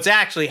 but what's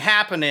actually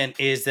happening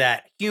is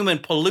that human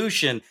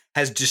pollution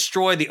has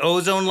destroyed the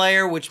ozone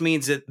layer, which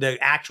means that the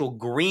actual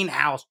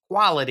greenhouse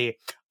quality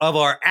of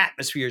our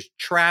atmosphere is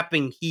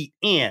trapping heat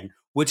in,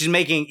 which is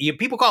making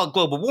people call it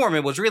global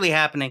warming. What's really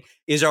happening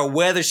is our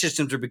weather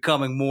systems are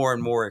becoming more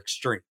and more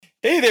extreme.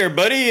 Hey there,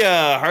 buddy.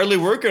 Hardly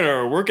working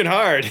or working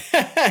hard?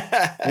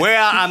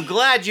 Well, I'm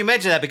glad you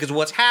mentioned that because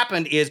what's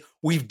happened is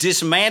we've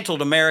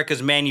dismantled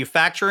America's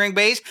manufacturing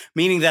base,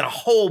 meaning that a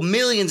whole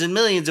millions and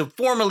millions of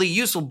formerly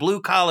useful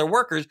blue-collar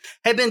workers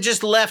have been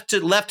just left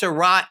to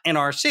rot in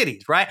our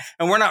cities, right?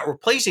 And we're not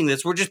replacing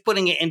this. We're just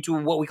putting it into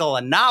what we call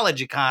a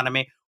knowledge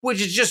economy, which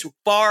is just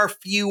far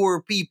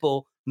fewer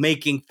people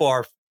making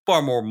far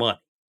more money.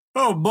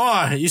 Oh,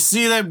 boy. You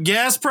see them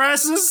gas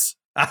prices?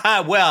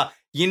 Well,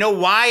 you know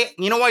why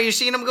you're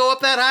seeing them go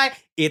up that high?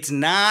 It's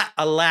not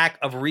a lack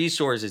of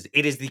resources.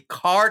 It is the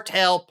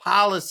cartel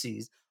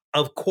policies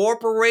of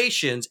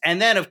corporations.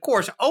 And then, of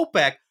course,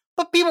 OPEC.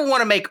 But people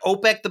want to make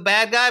OPEC the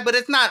bad guy, but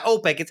it's not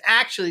OPEC. It's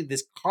actually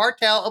this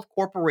cartel of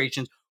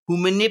corporations who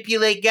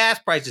manipulate gas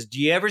prices. Do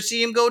you ever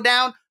see them go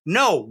down?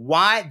 No.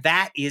 Why?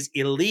 That is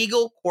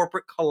illegal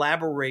corporate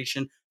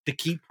collaboration to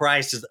keep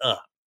prices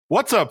up.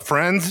 What's up,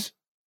 friends?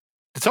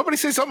 Did somebody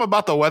say something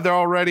about the weather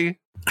already?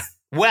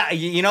 Well,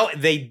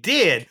 they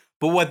did,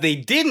 but what they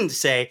didn't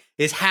say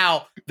is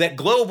how that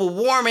global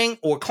warming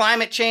or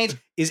climate change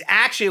is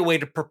actually a way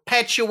to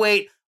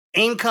perpetuate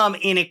income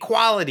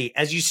inequality.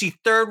 As you see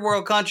third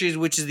world countries,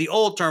 which is the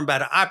old term,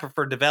 but I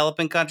prefer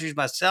developing countries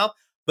myself.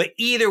 But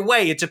either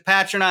way, it's a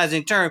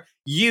patronizing term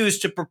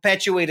used to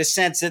perpetuate a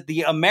sense that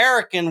the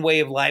American way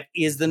of life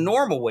is the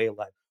normal way of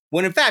life.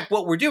 When in fact,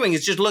 what we're doing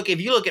is just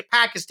if you look at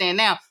Pakistan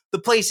now, the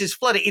place is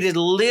flooded. It is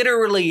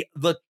literally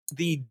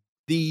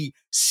the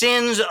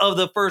sins of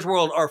the first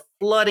world are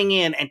flooding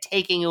in and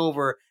taking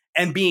over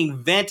and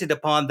being vented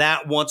upon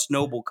that once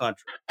noble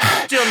country.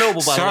 Still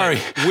noble, by the way. Sorry,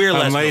 We're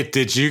less I'm late. noble.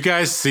 Did you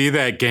guys see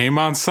that game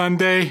on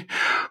Sunday?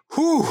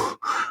 Whew.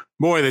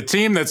 Boy, the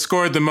team that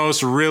scored the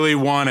most really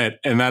won it,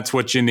 and that's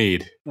what you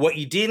need. What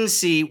you didn't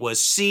see was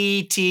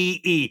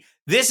CTE.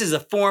 This is a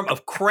form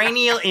of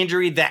cranial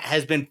injury that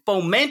has been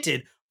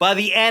fomented by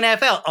the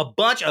NFL. A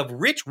bunch of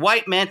rich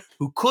white men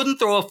who couldn't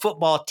throw a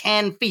football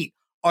 10 feet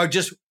are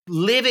just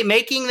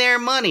making their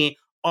money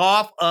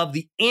off of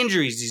the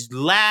injuries, these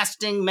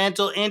lasting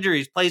mental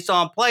injuries placed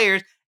on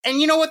players. And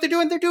you know what they're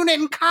doing? They're doing it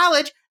in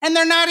college, and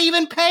they're not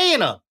even paying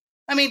them.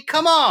 I mean,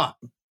 come on.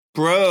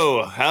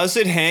 Bro, how's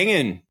it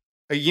hanging?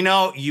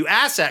 You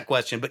asked that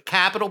question, but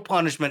capital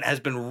punishment has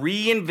been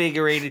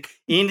reinvigorated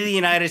into the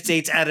United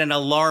States at an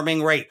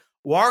alarming rate.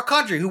 Our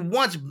country, who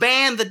once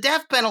banned the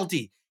death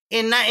penalty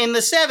in the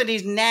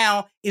 70s,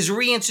 now is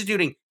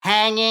reinstituting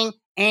hanging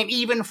and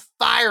even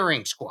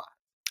firing squad.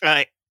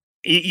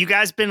 You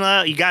guys been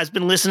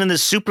listening to the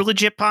Super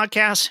Legit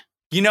podcast?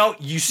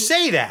 You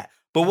say that,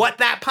 but what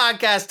that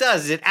podcast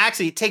does is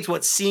it takes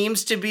what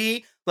seems to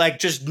be like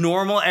just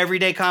normal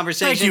everyday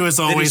conversation. Thank you, as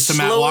always, to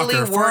Matt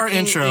Walker for our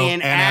intro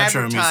and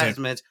outro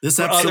music. This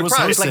episode was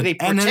hosted like they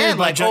pretend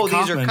like, Jet these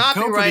are Kaufman,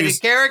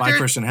 copyrighted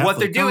characters. What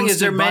they're doing is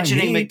they're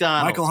mentioning me,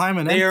 McDonald's. Michael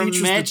Hyman, they are and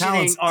features the mentioning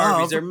talents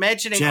Arby's. of They're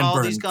mentioning Jen all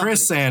Burton, these companies.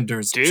 Chris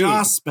Sanders, Dude.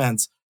 Josh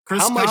Spence,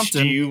 Chris How much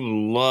Compton, do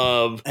you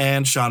love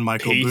and Sean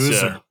Michael pizza?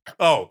 Boozer.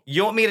 Oh,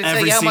 you want me to tell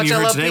Every you how scene much you I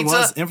heard love today pizza?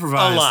 was A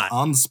improvised lot.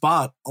 on the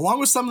spot,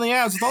 along with some of the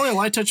ads with only a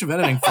light touch of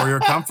editing for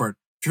your comfort.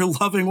 If you're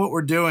loving what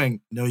we're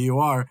doing, know you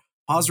are.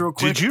 Pause real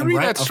quick. Did you and read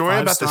write that a story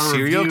about the 5-star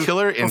serial review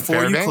killer in before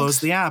Fairbanks? you close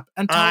the app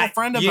and tell a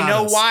friend about it. You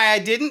know why I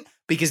didn't?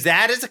 Because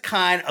that is a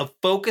kind of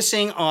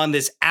focusing on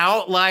this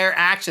outlier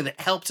action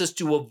that helps us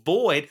to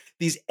avoid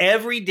these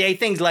everyday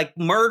things like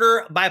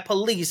murder by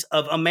police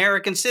of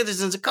American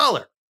citizens of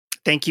color.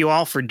 Thank you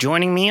all for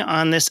joining me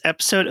on this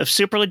episode of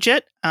Super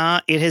Legit.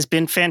 It has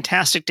been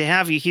fantastic to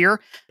have you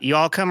here. You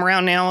all come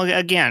around now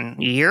again.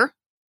 You hear?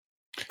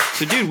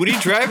 So, dude, what are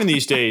you driving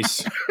these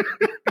days?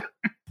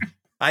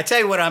 I tell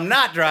you what, I'm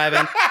not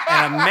driving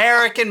an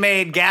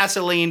American-made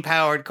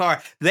gasoline-powered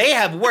car. They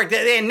have worked.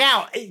 And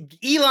now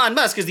Elon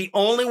Musk is the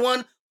only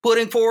one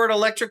putting forward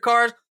electric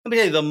cars. Let me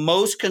tell you, the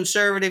most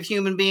conservative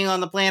human being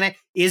on the planet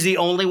is the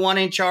only one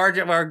in charge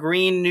of our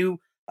green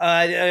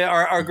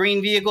our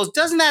green vehicles.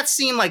 Doesn't that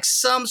seem like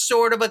some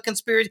sort of a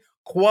conspiracy?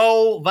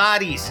 Quo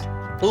vadis.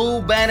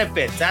 Who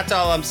benefits? That's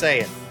all I'm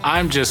saying.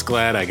 I'm just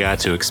glad I got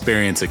to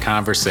experience a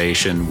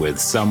conversation with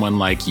someone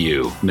like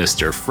you,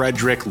 Mr.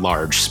 Frederick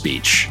Large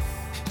Speech.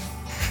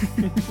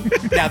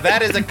 Now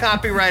that is a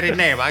copyrighted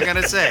name, I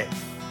gotta say.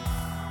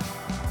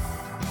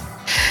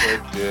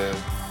 Legit.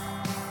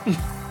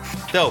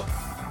 So,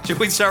 should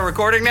we start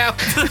recording now?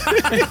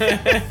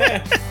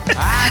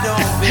 I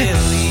don't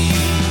believe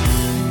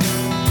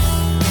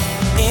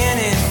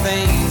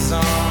anything's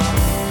on.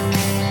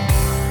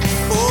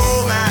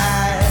 Oh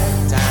my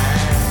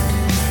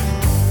time.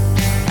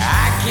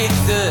 I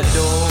kicked the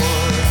door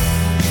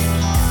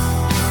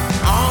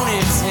on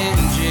its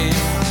hinges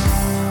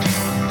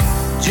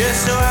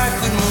just so I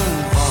could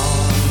move on.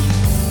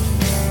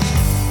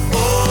 Oh,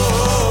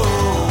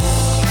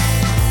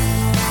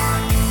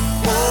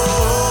 oh,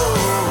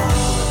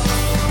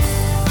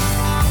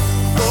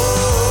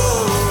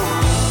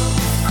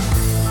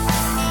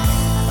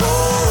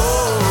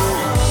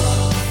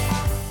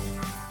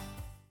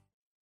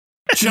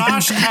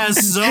 Josh has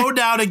zoned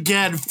out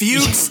again.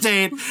 Fugue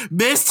state,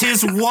 missed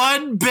his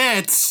one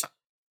bit.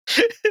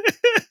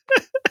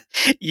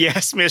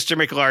 Yes, Mr.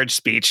 McLarge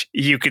Speech,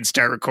 you can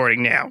start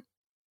recording now.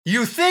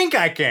 You think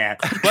I can,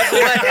 but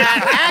what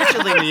that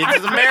actually means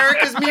is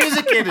America's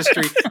music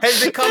industry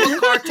has become a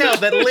cartel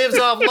that lives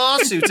off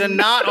lawsuits and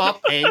not off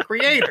paying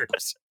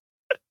creators.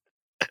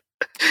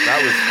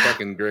 That was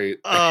fucking great.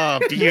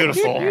 Oh,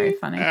 beautiful. Very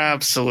funny.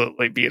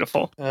 Absolutely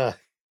beautiful.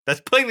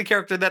 That's playing the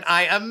character that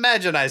I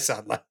imagine I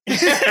sound like.